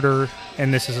a porter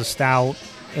and this is a stout,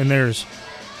 and there's...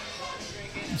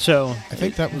 So... I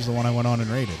think that was the one I went on and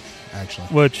rated, actually.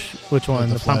 Which one?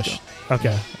 The pumpkin? flesh.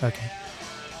 Okay.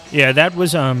 Yeah, that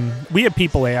was we had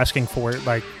people asking for it.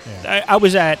 Like Yeah. I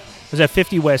was at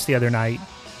 50 West the other night,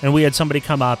 and we had somebody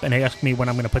come up and ask me when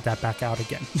I'm going to put that back out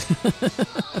again.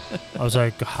 I was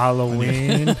like,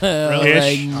 Halloween.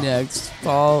 Like next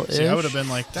fall. See, I would have been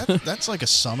like, that's like a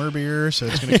summer beer, so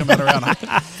it's going to come out around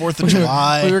 4th of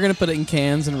July. We were going to put it in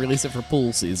cans and release it for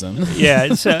pool season.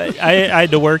 Yeah, so I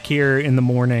had to work here in the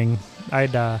morning.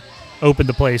 I'd opened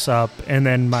the place up, and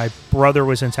then my brother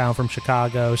was in town from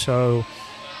Chicago, so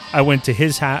I went to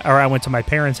his house, or I went to my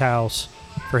parents' house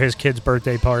for his kid's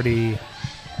birthday party.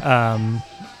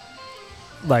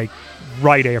 Like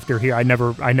right after here, I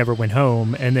never went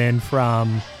home, and then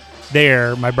from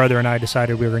there, my brother and I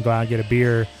decided we were going to go out and get a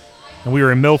beer, and we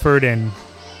were in Milford, and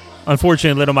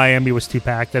unfortunately, Little Miami was too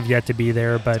packed. I've yet to be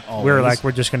there, but we were Always. like,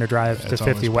 we're just going to drive to It's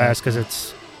 50 always West packed, because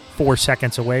it's 4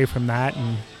 seconds away from that,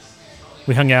 and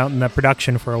we hung out in the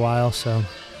production for a while, so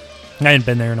I hadn't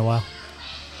been there in a while.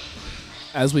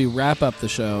 As we wrap up the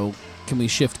show, can we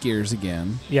shift gears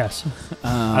again? Yes,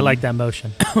 I like that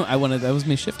motion. That was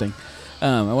me shifting.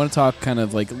 I want to talk kind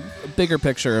of like a bigger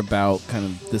picture about kind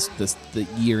of the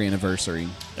year anniversary.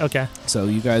 Okay. So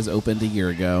you guys opened a year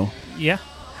ago. Yeah.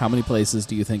 How many places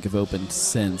do you think have opened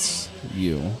since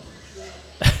you?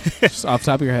 Just off the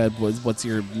top of your head, what's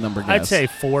your number guess? I'd say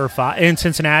 4 or 5 in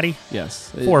Cincinnati.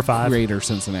 yes, 4 or 5. Greater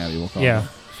Cincinnati, we'll call Yeah, it.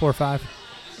 4 or 5.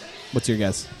 What's your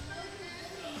guess?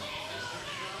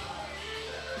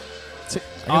 I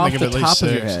can Off think the of at least top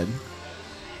of your 6. head,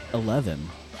 11.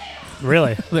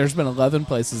 Really? There's been 11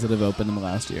 places that have opened in the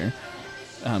last year.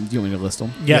 Do you want me to list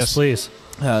them? Yes, Yes. please.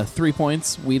 3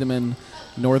 Points, Wiedemann,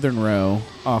 Northern Row,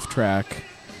 Off Track.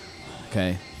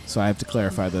 Okay, so I have to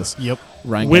clarify this. Yep.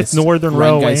 Rheingeist, With Northern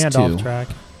Row Rheingeist and 2. Off Track.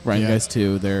 Rheingeist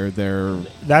 2, they're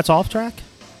That's Off Track?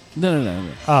 no.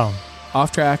 Oh,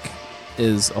 Off Track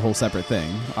is a whole separate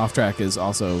thing. Off Track is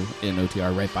also in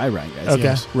OTR right by Rheingeist. Okay.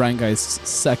 Yes. Rheingeist's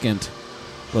second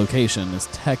location is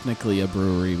technically a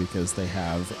brewery because they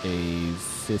have a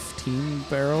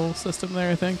 15-barrel system there,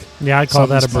 I think. yeah, I'd call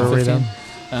that a Something small, brewery 15.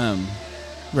 then.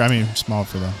 I mean, small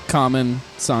for them. Common,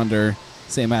 Sonder,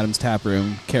 Sam Adams Tap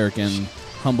Room, Kerrigan,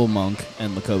 Humble Monk,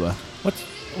 and Lakoba.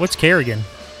 What's Kerrigan?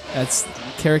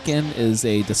 Kerrigan is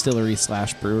a distillery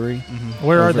 / brewery.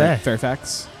 Where are over they? at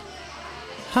Fairfax.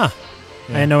 Huh.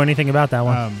 I didn't know anything about that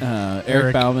one. Um,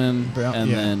 Eric Bauman Bau- and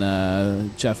yeah.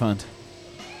 then Jeff Hunt.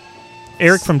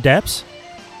 Eric from Depps?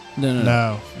 No.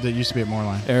 no, that used to be at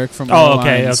Moorline. Eric from Oh, Moorline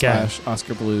okay, okay. /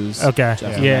 Oscar Blues. Okay.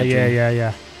 Jeff Yeah.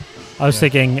 Hunt. I was Yeah.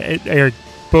 thinking Eric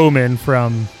Bowman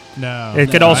from... No. it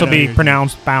could no, also I know be you're-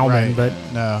 pronounced Bauman, Right. but...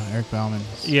 No, Eric Bauman.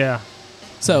 Yeah.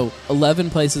 So 11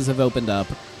 places have opened up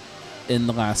in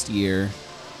the last year.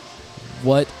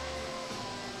 What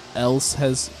else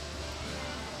has?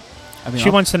 I mean, She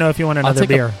wants to know if you want another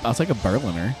beer. I'll take a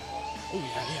Berliner.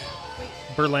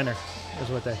 Berliner is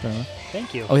what they... Berliner.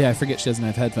 Thank you. Oh yeah, I forget she doesn't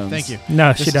have headphones. Thank you.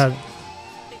 No, This she is- does.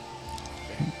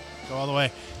 Go all the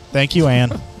way. Thank you, Ann.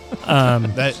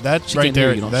 That She right can't hear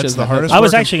there. you, don't- she That's doesn't the have hardest. I was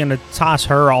working- actually going to toss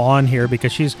her on here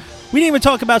because we didn't even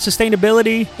talk about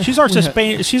sustainability. She's our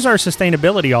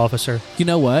sustainability officer. You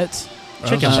know what?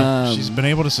 Chicken. She's been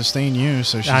able to sustain you,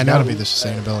 so she's I know. got to be the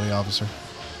sustainability officer.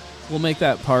 We'll make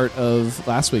that part of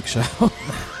last week's show.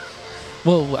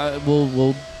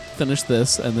 We'll finish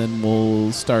this and then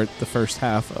we'll start the first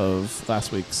half of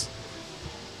last week's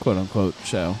quote unquote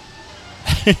show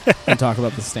and talk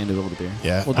about the sustainability beer.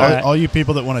 Yeah. We'll do Alright. All you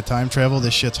people that want to time travel,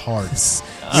 this shit's hard. it.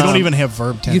 We don't even have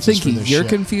verb tenses You think for this you're shit.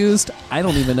 confused? I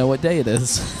don't even know what day it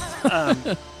is.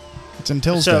 It's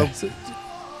until So- Day.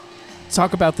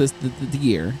 Talk about this the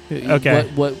year. Okay.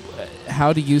 What?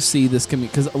 How do you see this coming?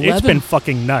 Because It's been 11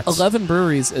 fucking nuts.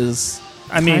 breweries is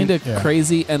I mean, kind of Yeah.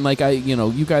 crazy, and like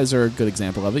you guys are a good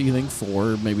example of it. You think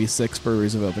 4, maybe 6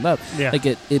 breweries have opened up. Yeah. Like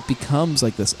it becomes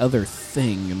like this other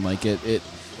thing, and like it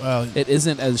Well,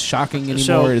 isn't as shocking anymore.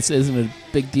 So- it isn't a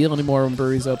big deal anymore when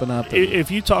breweries open up. and-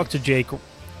 if you talk to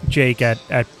Jake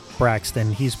at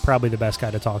Braxton, he's probably the best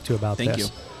guy to talk to about Thank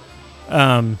this.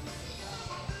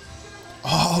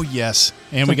 Oh, yes.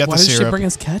 And we Like, got why the did she syrup. bring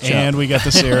us ketchup? And we got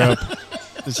the syrup.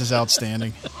 This is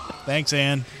outstanding. Thanks,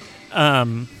 Ann.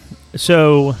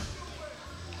 So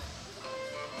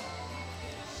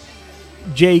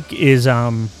Jake is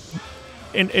and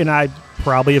I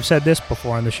probably have said this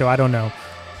before on the show, I don't know,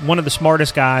 one of the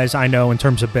smartest guys I know in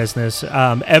terms of business.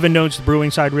 Evan knows the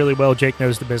brewing side really well. Jake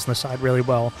knows the business side really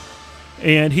well.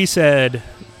 And he said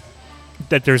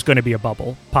that there's going to be a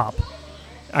bubble pop.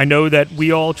 I know that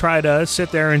we all try to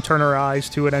sit there and turn our eyes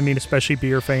to it. I mean, especially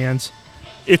beer fans.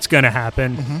 It's going to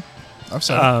happen. Mm-hmm. I've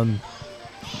said it.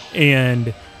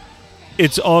 And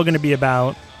it's all going to be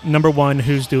about, number one,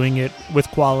 who's doing it with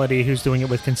quality, who's doing it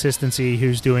with consistency,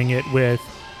 who's doing it with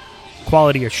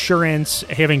quality assurance,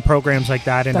 having programs like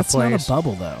that into That's place. not a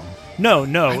bubble, though. No.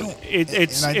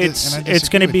 It's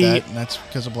going to be that, and that's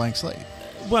because of Blank Slate.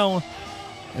 well.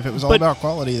 If it was all about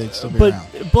quality, they'd still be But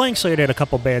around. Blank Slate had a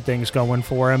couple bad things going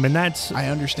for him, and that's. I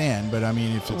understand, but I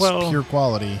mean, if it's pure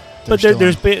quality, But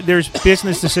there's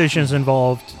business decisions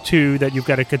involved too that you've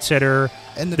got to consider.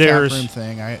 and the there's tap room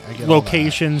thing. I get all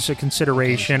locations a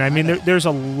consideration. Location, I mean, I know. there's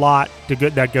a lot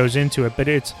that goes into it, but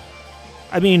it's.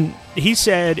 I mean, he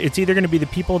said it's either going to be the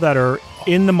people that are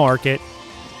in the market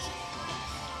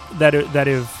that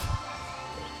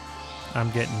have.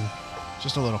 I'm getting. that.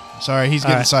 Just a little. Sorry, he's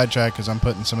getting sidetracked because I'm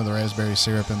putting some of the raspberry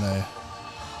syrup in the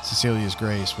Cecilia's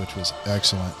Grace, which was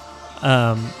excellent.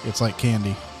 It's like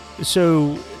candy.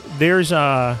 So there's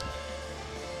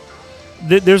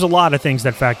there's a lot of things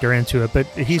that factor into it, but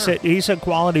he said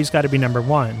quality's got to be number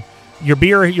one. Your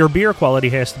beer quality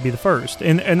has to be the first,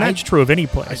 and that's true of any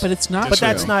place. But it's not. But true.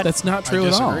 that's not true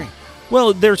at all.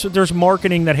 Well, there's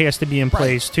marketing that has to be in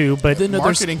place too, but Then there's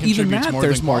Marketing even contributes that more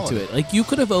there's than more quality. to it. Like you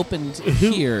could have opened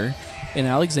here in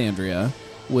Alexandria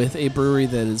with a brewery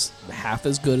that is half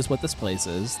as good as what this place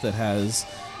is. That has,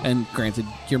 and granted,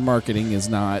 your marketing is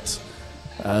not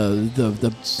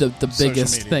the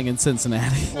biggest media. thing in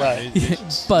Cincinnati, right.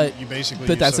 but You basically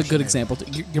but use that's a social good media. example.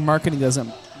 Your marketing doesn't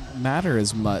matter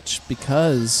as much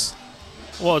because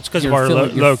Well, it's because of you're our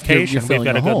filling- you're- location. you're We've filling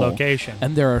got a a good hole. location.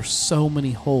 And there are so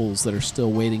many holes that are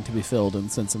still waiting to be filled in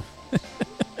Cincinnati.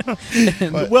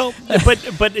 But- Well,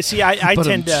 but see, I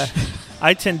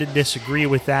But, tend to disagree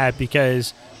with that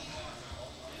because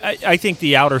I think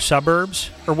the outer suburbs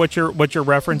are what you're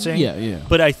referencing. Yeah.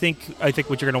 But I think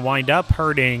what you're going to wind up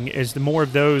hurting is the more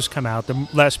of those come out, the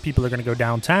less people are going to go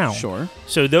downtown. Sure.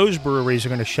 So those breweries are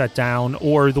going to shut down,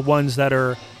 or the ones that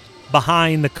are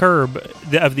behind the curb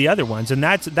of the other ones, and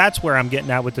that's where I'm getting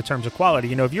at with the terms of quality.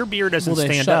 You know, if your beer doesn't Will they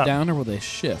stand shut up, down or will they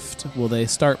shift? Will they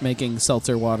start making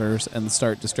seltzer waters and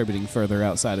start distributing further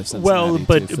outside of Cincinnati? well, to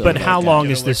but fill but that how gap? long Get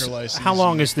a is this? liquor license How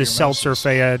long and is this make seltzer mimosas.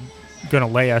 fad going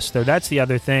to last? Though that's the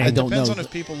other thing. I don't Depends know. on if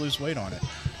people lose weight on it.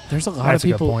 There's a lot That's of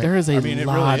a good people. point. There is a I mean, it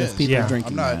lot really of is. people Yeah.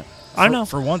 drinking I'm not. that. I know.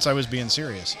 For once, I was being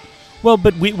serious. Well,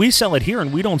 but we sell it here,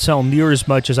 and we don't sell near as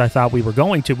much as I thought we were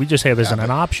going to. We just have it as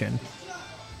an option.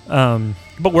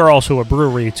 But we're also a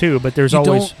brewery too. But there's You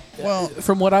always don't- Well,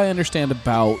 from what I understand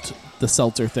about the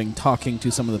seltzer thing, talking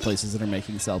to some of the places that are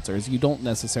making seltzers, you don't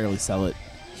necessarily sell it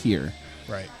here.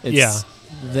 right. It's Yeah.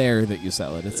 there that you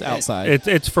sell it. It's outside.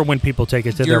 it's for when people take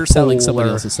it to You're their selling pool somebody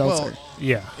or- else's seltzer. Well,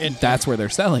 Yeah. And That's where they're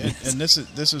selling it. and this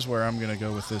is where I'm going to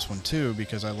go with this one too,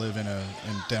 because I live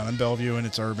down in Bellevue and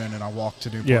it's urban, and I walk to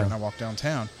Newport Yeah. and I walk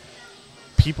downtown.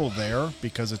 People there,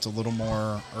 because it's a little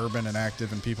more urban and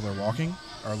active, and people are walking,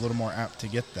 are a little more apt to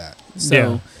get that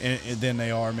So than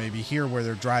they are maybe here where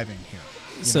they're driving here.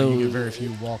 So- you get very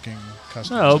few walking customers.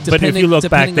 No, but if Depending- you look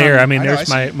back depending there, on- I mean, I know,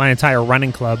 there's I see my entire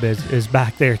running club is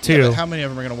back there Yeah, too. but how many of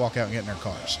them are going to walk out and get in their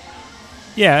cars?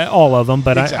 Yeah, all of them.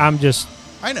 But Exactly. I'm just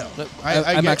I know. But I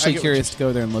I'm get- actually I get what curious you're to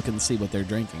go there and look and see what they're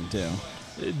drinking too.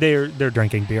 they're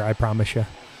drinking beer. I promise you.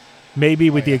 Maybe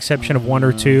with the yeah. exception of one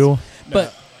or two,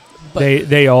 But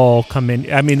they all come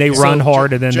in. I mean, they So run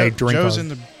hard and then they Joe- drink. Joe's all- in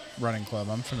the running club.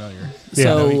 I'm familiar.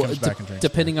 Yeah. I know he so comes back and drinks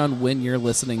depending on when you're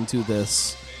listening to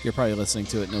this, you're probably listening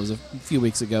to it, and it was a few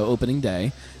weeks ago, opening day.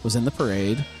 It was in the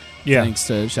parade. Yeah. Thanks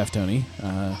to Chef Tony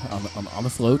on the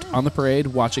float, on the parade,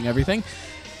 watching everything.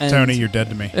 And, Tony, you're dead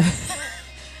to me.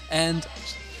 And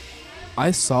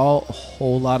I saw a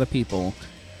whole lot of people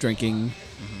drinking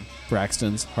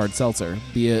Braxton's hard seltzer,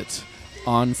 be it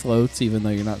on floats, even though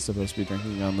you're not supposed to be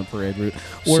drinking on the parade route,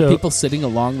 or So- people sitting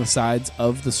along the sides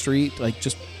of the street, like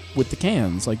just with the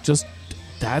cans. Like just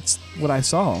that's what I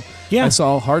saw. Yeah. I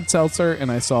saw hard seltzer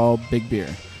and I saw big beer.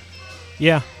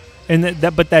 Yeah, and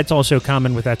but that's also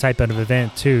common with that type of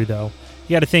event too, though.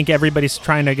 You got to think everybody's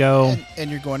trying to go. And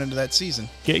you're going into that season.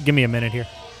 Give me a minute here.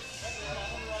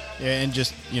 Yeah, and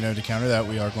just, to counter that,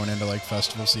 we are going into like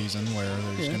festival season where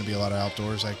there's going to be a lot of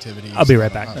outdoors activities. I'll be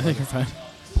right back. I think you're fine.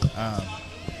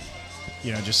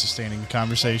 Just sustaining the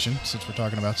conversation since we're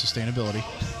talking about sustainability.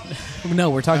 No,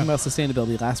 we're talking about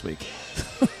sustainability last week.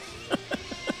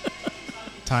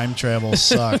 Time travel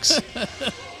sucks.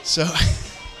 So,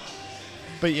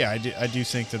 but yeah, I do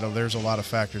think that there's a lot of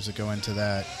factors that go into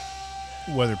that,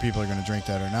 whether people are going to drink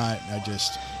that or not.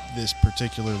 This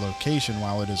particular location,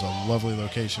 while it is a lovely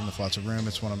location with lots of room,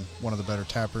 it's one of the better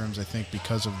tap rooms, I think,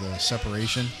 because of the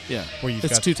separation. Yeah, where you've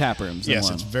it's got 2 tap rooms. Yes, in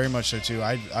one. it's very much so too.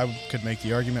 I could make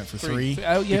the argument for 3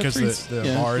 because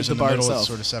the bars the in the bar middle itself. is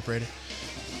sort of separated.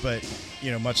 But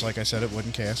much like I said at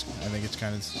Wooden Cask, I think it's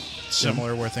kind of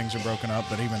similar where things are broken up,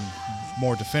 but even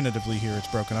more definitively here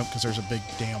it's broken up because there's a big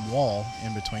damn wall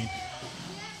in between.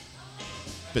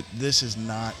 But this is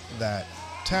not that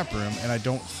tap room, and I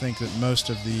don't think that most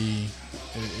of the,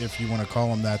 if you want to call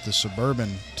them that, the suburban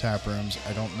tap rooms,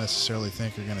 I don't necessarily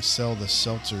think are going to sell the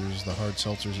seltzers, the hard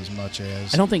seltzers, as much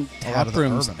as I don't think a lot of tap the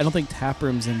rooms. urban. I don't think tap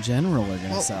rooms in general are going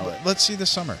to sell it. Let's see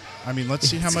this summer. I mean, let's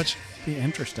see how much. Be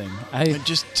interesting.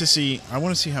 Just to see, I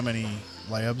want to see how many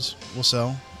labs will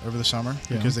sell over the summer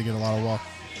because they get a lot of walk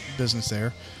business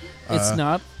there. It's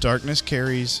not Darkness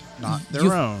carries not their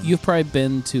you've, own. You've probably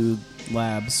been to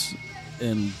labs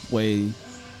in way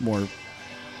more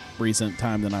recent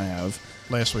time than I have.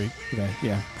 Last week. Okay,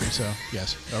 yeah. So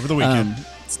yes, over the weekend.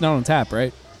 It's not on tap,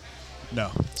 right?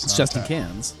 No, It's just in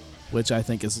cans, which I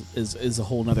think is a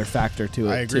whole other factor to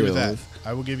it. I agree too. with that.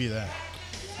 I will give you that.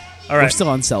 All right. We're still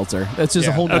on seltzer. That's just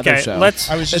a whole nother Okay, show.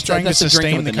 I was just trying to that's a Drinking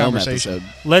sustain with the Gnome conversation.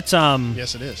 episode. Let's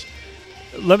Yes, it is.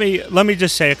 let me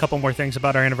just say a couple more things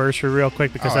about our anniversary real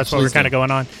quick because that's what we're please kind of do.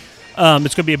 going on.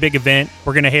 It's going to be a big event.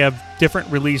 We're going to have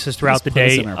different releases throughout Just the put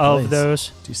us day in our of place.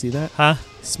 those. Do you see that? Huh?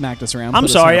 Smacked us around. I'm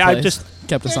put us in sorry, our I place, just-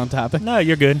 kept us on topic. No,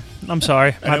 you're good. I'm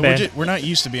sorry. I My know, bad. we're not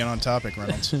used to being on topic,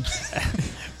 Reynolds.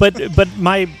 But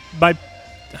my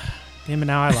damn it,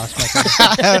 now I lost my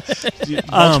train.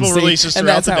 Multiple See, releases and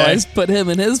throughout that's the how I day. put him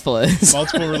in his place.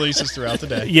 Multiple releases throughout the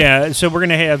day. Yeah, so we're going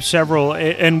to have several,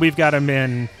 and we've got them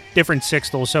in different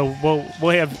sixtels. So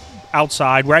we'll have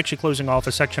outside. We're actually closing off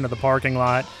a section of the parking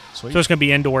lot. Sweet. So it's going to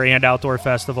be indoor and outdoor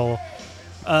festival.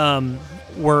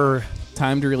 We're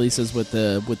Timed releases with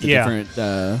the Yeah. different.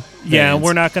 yeah, variants.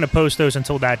 we're not going to post those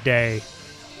until that day.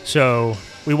 So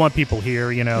we want people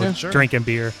here, Yeah. Sure. drinking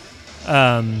beer.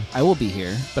 I will be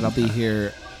here, but I'll be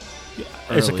here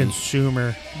As a early.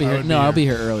 consumer. Be I here- would no, be I'll here. be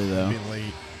here early though. Be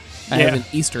late. I have Yeah. an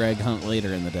Easter egg hunt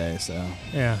later in the day, so.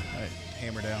 Yeah. I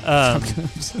hammer down. Hammer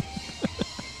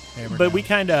But down. we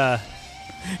kind of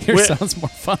Yours sounds more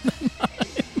fun.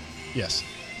 Yes.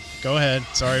 Go ahead.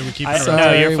 Sorry, we keep I- interrupting. no,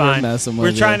 Sorry, you're we're fine. messing with We're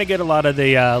you. trying to get a lot of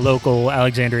the local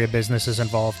Alexandria businesses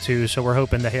involved too, so we're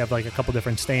hoping to have like a couple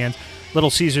different stands. Little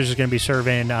Caesars is going to be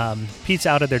serving pizza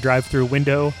out of their drive-through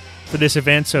window for this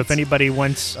event. So if anybody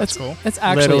wants, That's cool. That's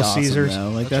actually Little awesome, Caesars. though.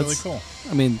 Like That's really cool.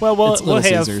 I mean, well, it's we'll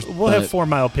Little have Caesars, we'll have but 4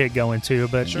 Mile Pig going too,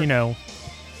 but Sure.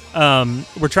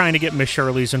 we're trying to get Miss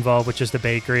Shirley's involved, which is the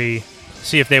bakery.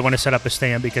 See if they want to set up a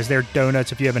stand because their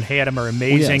donuts, if you haven't had them, are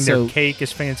amazing. so their cake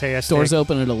is fantastic. Stores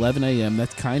open at 11 a.m.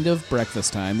 That's kind of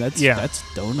breakfast time. That's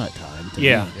donut time. To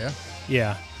Yeah. me. Yeah.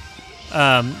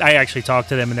 Yeah. I actually talked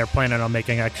to them, and they're planning on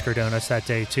making extra donuts that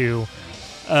day, too.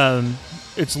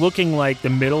 It's looking like the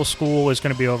middle school is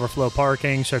going to be overflow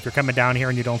parking. So if you're coming down here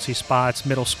and you don't see spots,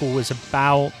 middle school is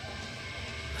about,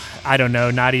 I don't know,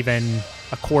 not even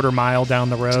a quarter mile down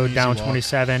the road, easy down walk.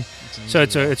 27. It's an So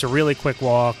easy walk. it's a really quick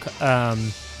walk.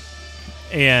 And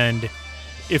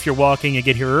if you're walking, you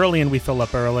get here early, and we fill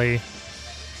up early.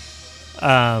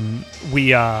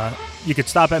 You could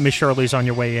stop at Miss Shirley's on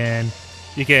your way in.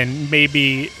 You can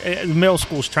maybe middle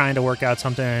school's trying to work out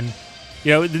something.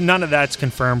 None of that's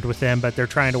confirmed with them, but they're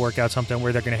trying to work out something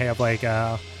where they're going to have like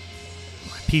a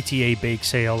PTA bake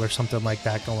sale or something like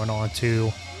that going on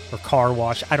too, or car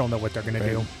wash. I don't know what they're going to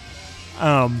do.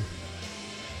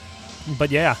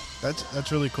 But yeah,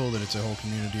 That's really cool that it's a whole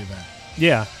community event.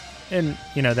 yeah, and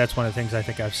that's one of the things I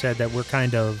think I've said that we're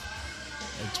kind of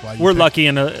It's why you we're picked- lucky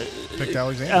in picked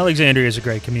Alexandria. Alexandria is a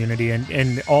great community,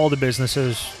 and all the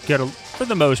businesses for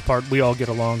the most part, we all get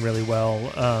along really well.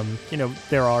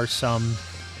 There are some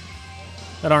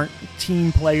that aren't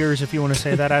team players, if you want to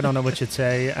say that. I don't know what you'd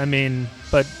say. I mean,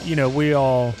 but we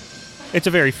all. It's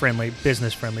a very friendly,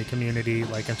 business-friendly community,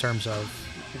 like in terms of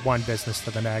one business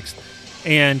to the next,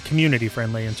 and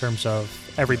community-friendly in terms of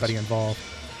everybody involved.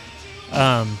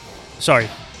 Sorry,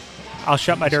 I'll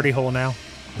shut my dirty hole now.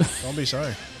 Don't be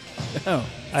sorry. Oh,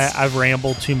 I've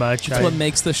rambled too much. that's what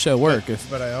makes the show work.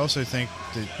 But I also think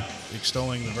that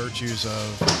extolling the virtues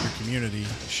of your community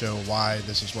show why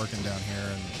this is working down here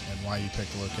and why you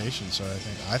picked the location. So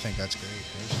I think that's great.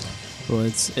 Personally. Well,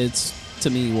 it's to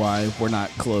me why we're not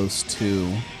close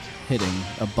to hitting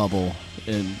a bubble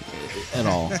at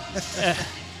all.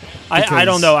 I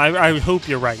don't know. I hope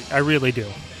you're right. I really do.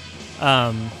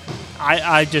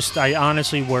 I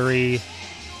honestly worry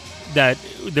that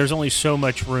there's only so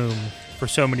much room for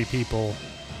so many people,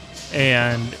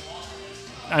 and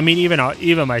I mean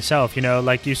even myself,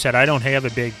 like you said, I don't have a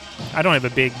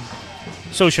big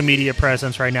social media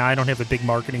presence right now. I don't have a big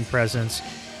marketing presence.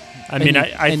 I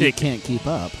think you can't keep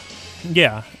up.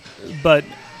 Yeah, but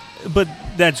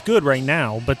that's good right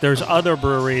now. But there's other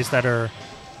breweries that are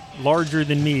larger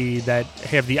than me that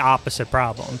have the opposite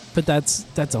problem. But that's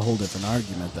a whole different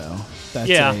argument, though.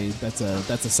 That's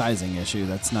a sizing issue.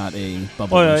 That's not a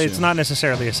bubble issue. It's not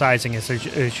necessarily a sizing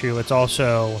issue. It's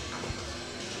also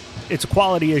it's a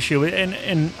quality issue,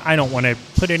 and I don't want to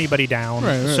put anybody down.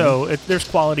 Right. So there's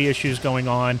quality issues going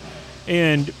on,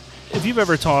 and if you've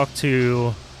ever talked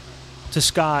to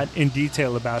Scott in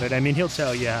detail about it, I mean, he'll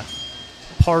tell you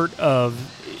part of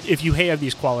if you have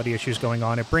these quality issues going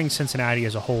on, it brings Cincinnati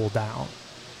as a whole down.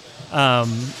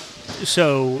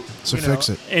 So fix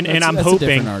it. And that's I'm a hoping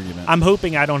different argument. I'm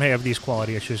hoping I don't have these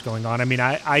quality issues going on. I mean,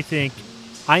 I think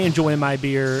I enjoy my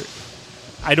beer.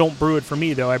 I don't brew it for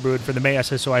me though. I brew it for the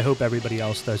masses, so I hope everybody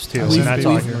else does too.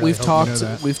 We've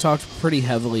talked pretty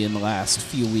heavily in the last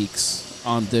few weeks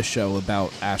on this show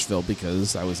about Asheville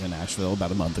because I was in Asheville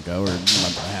about a month ago or a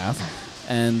month and a half,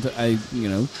 and I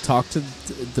talked to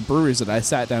the breweries that I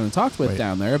sat down and talked with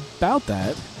down there about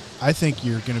that. I think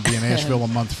you're going to be in Asheville a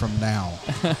month from now,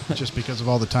 just because of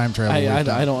all the time travel.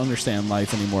 I don't understand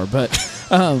life anymore, but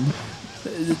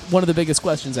one of the biggest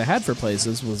questions I had for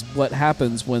places was what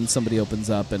happens when somebody opens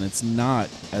up and it's not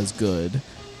as good,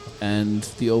 and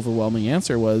the overwhelming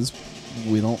answer was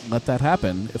we don't let that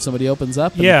happen. If somebody opens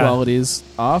up and the quality is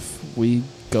off, we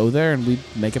go there and we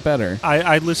make it better.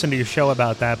 I listened to your show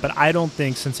about that, but I don't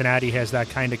think Cincinnati has that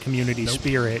kind of community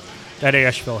spirit that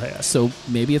Asheville has. So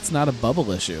maybe it's not a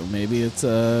bubble issue. Maybe it's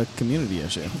a community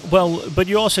issue. Well, but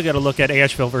you also got to look at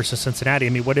Asheville versus Cincinnati. I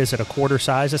mean, what is it, a quarter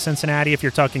size of Cincinnati if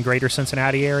you're talking greater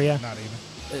Cincinnati area? Not even.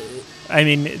 I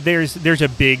mean, there's a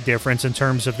big difference in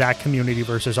terms of that community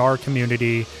versus our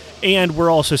community. And we're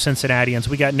also Cincinnatians.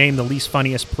 We got named the least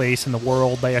funniest place in the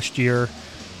world last year.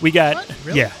 We got, what?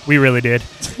 Really? Yeah, we really did.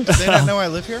 Do they not know I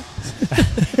live here?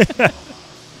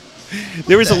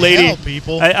 There was a lady. Hell,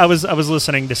 people? I was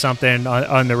listening to something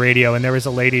on the radio, and there was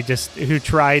a lady just who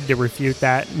tried to refute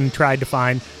that and tried to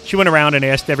find. She went around and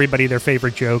asked everybody their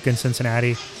favorite joke in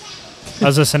Cincinnati. I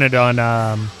was listening on.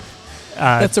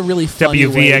 That's a really funny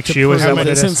WVXU. way Is that what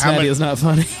it is? Cincinnati is not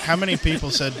funny. How many people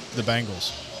said the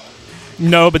Bengals?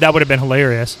 No, but that would have been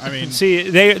hilarious. I mean, see,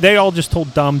 they all just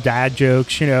told dumb dad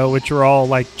jokes, which are all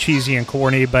like cheesy and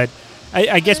corny. But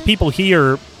I guess people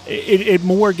here, it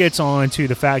more gets on to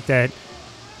the fact that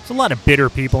there's a lot of bitter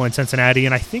people in Cincinnati,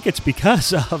 and I think it's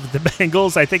because of the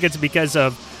Bengals. I think it's because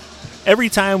of every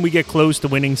time we get close to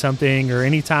winning something, or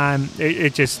anytime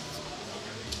it just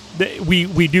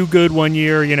we do good one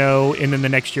year, and then the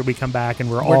next year we come back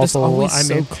and we're awful. Just always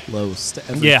so close to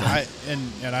everything. Yeah,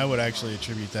 and I would actually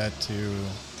attribute that to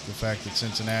the fact that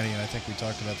Cincinnati, and I think we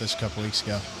talked about this a couple weeks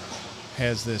ago,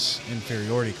 has this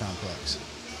inferiority complex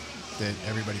that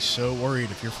everybody's so worried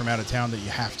if you're from out of town that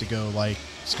you have to go like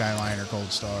Skyline or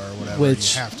Gold Star or whatever.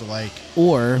 Which, you have to like.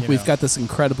 Or we've got this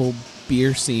incredible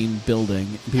beer scene building.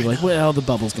 And people are like, well, the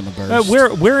bubble's going to burst.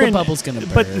 We're in bubble's going to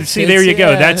burst. But see, there you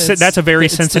go. That's a very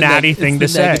Cincinnati thing to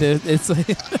say. It's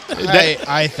like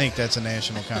I think that's a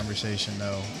national conversation,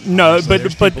 though. No, Honestly,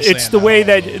 but it's the way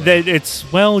that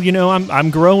it's. Well, I'm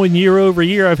growing year over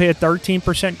year. I've had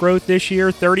 13% growth this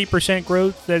year, 30%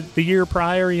 growth the year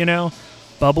prior.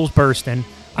 Bubble's bursting.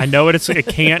 I know it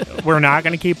can't. We're not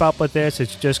going to keep up with this.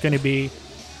 It's just going to be.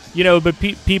 But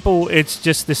people, it's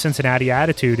just the Cincinnati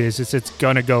attitude is it's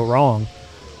going to go wrong.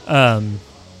 And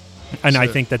I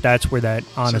think that's where that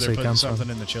honestly comes from. Something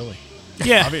in the chili.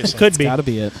 Yeah, obviously. Could be. Got to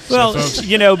be it. Well, folks,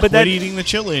 but quit eating the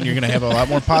chili and you're going to have a lot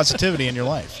more positivity in your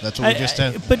life. That's what we just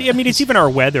had. But, I mean, it's even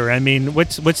our weather. I mean,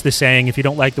 what's the saying? If you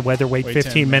don't like the weather, wait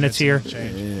 15 minutes here.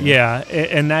 Yeah,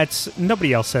 and that's,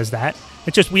 nobody else says that.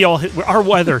 It's just our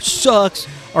weather sucks.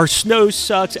 Our snow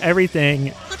sucks. Everything.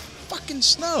 Fucking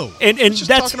snow. And just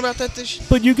that's talking about that this.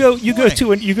 But you go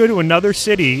to another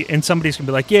city and somebody's gonna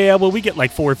be like, yeah, well, we get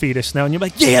like 4 feet of snow, and you're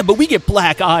like, yeah, but we get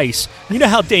black ice. You know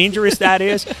how dangerous that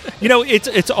is.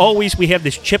 It's always we have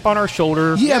this chip on our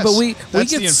shoulder. Yeah, Yes, but we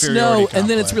that's get the snow inferiority and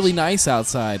then it's complex. really nice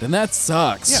outside, and that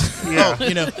sucks. Yeah.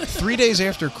 Oh, 3 days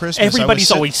after Christmas,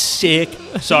 Everybody's always sick.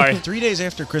 Sorry. 3 days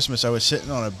after Christmas, I was sitting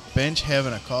on a bench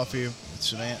having a coffee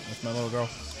with my little girl.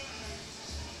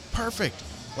 Perfect.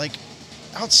 Like,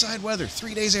 outside weather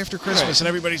 3 days after Christmas, and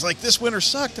everybody's like, "This winter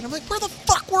sucked," and I'm like, "Where the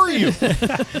fuck were you?"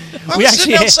 I was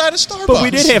sitting outside of Starbucks. But we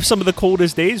did have some of the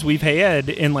coldest days we've had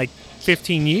in like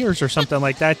 15 years or something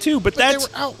like that too. But they that's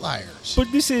were outliers.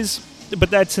 But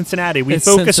that's Cincinnati. We It's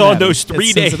focus Cincinnati. on those 3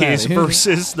 It's days Cincinnati.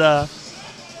 versus the.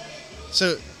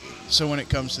 So when it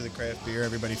comes to the craft beer,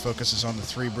 everybody focuses on the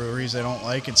 3 breweries they don't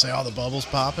like and say, "Oh, the bubble's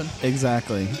popping."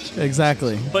 Exactly.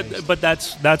 But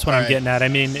that's what All I'm right. getting at. I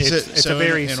mean, it's So a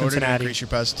very in order to Cincinnati. increase your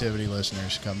positivity,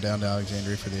 listeners, come down to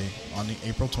Alexandria on the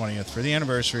April 20th for the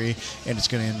anniversary, and it's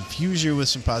going to infuse you with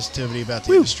some positivity about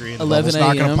the industry. And the 11 bubble's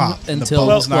not going to a.m. pop. until the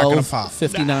bubble's not going to pop.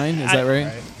 12:59. Is that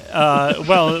right? Right?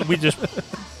 Well, we just.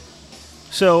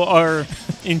 So our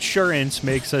insurance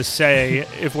makes us say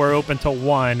if we're open till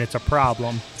 1, it's a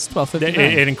problem. It's It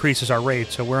 12:59. increases our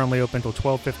rate, so we're only open till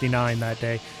 12:59 that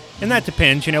day, and that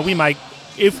depends. You know, we might,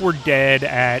 if we're dead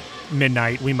at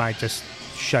midnight, we might just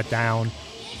shut down.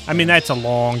 I mean, that's a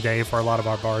long day for a lot of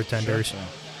our bartenders.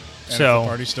 And So- if the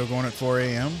party's still going at 4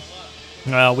 a.m.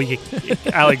 Well, we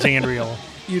Alexandria will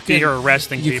You be here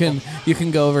arresting You people. can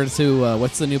can go over to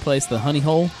what's the new place? The Honey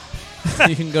Hole.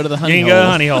 You can go to the You Honey can Hole. go to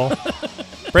Honey Hole.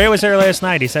 Bray was there last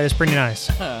night. He said it's pretty nice.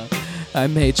 I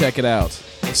may check it out.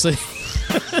 We'll see.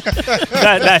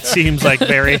 That seems like a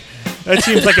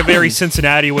very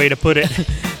Cincinnati way to put it.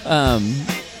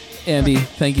 Andy,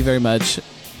 thank you very much.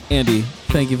 Andy,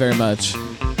 thank you very much.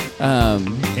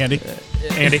 Andy,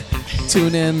 Andy,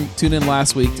 Tune in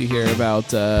last week to hear about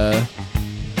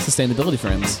sustainability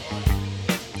friends.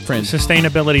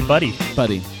 sustainability buddy.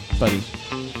 Buddy.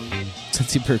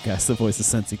 Cincy Brewcast, the voice of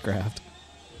Cincy Craft.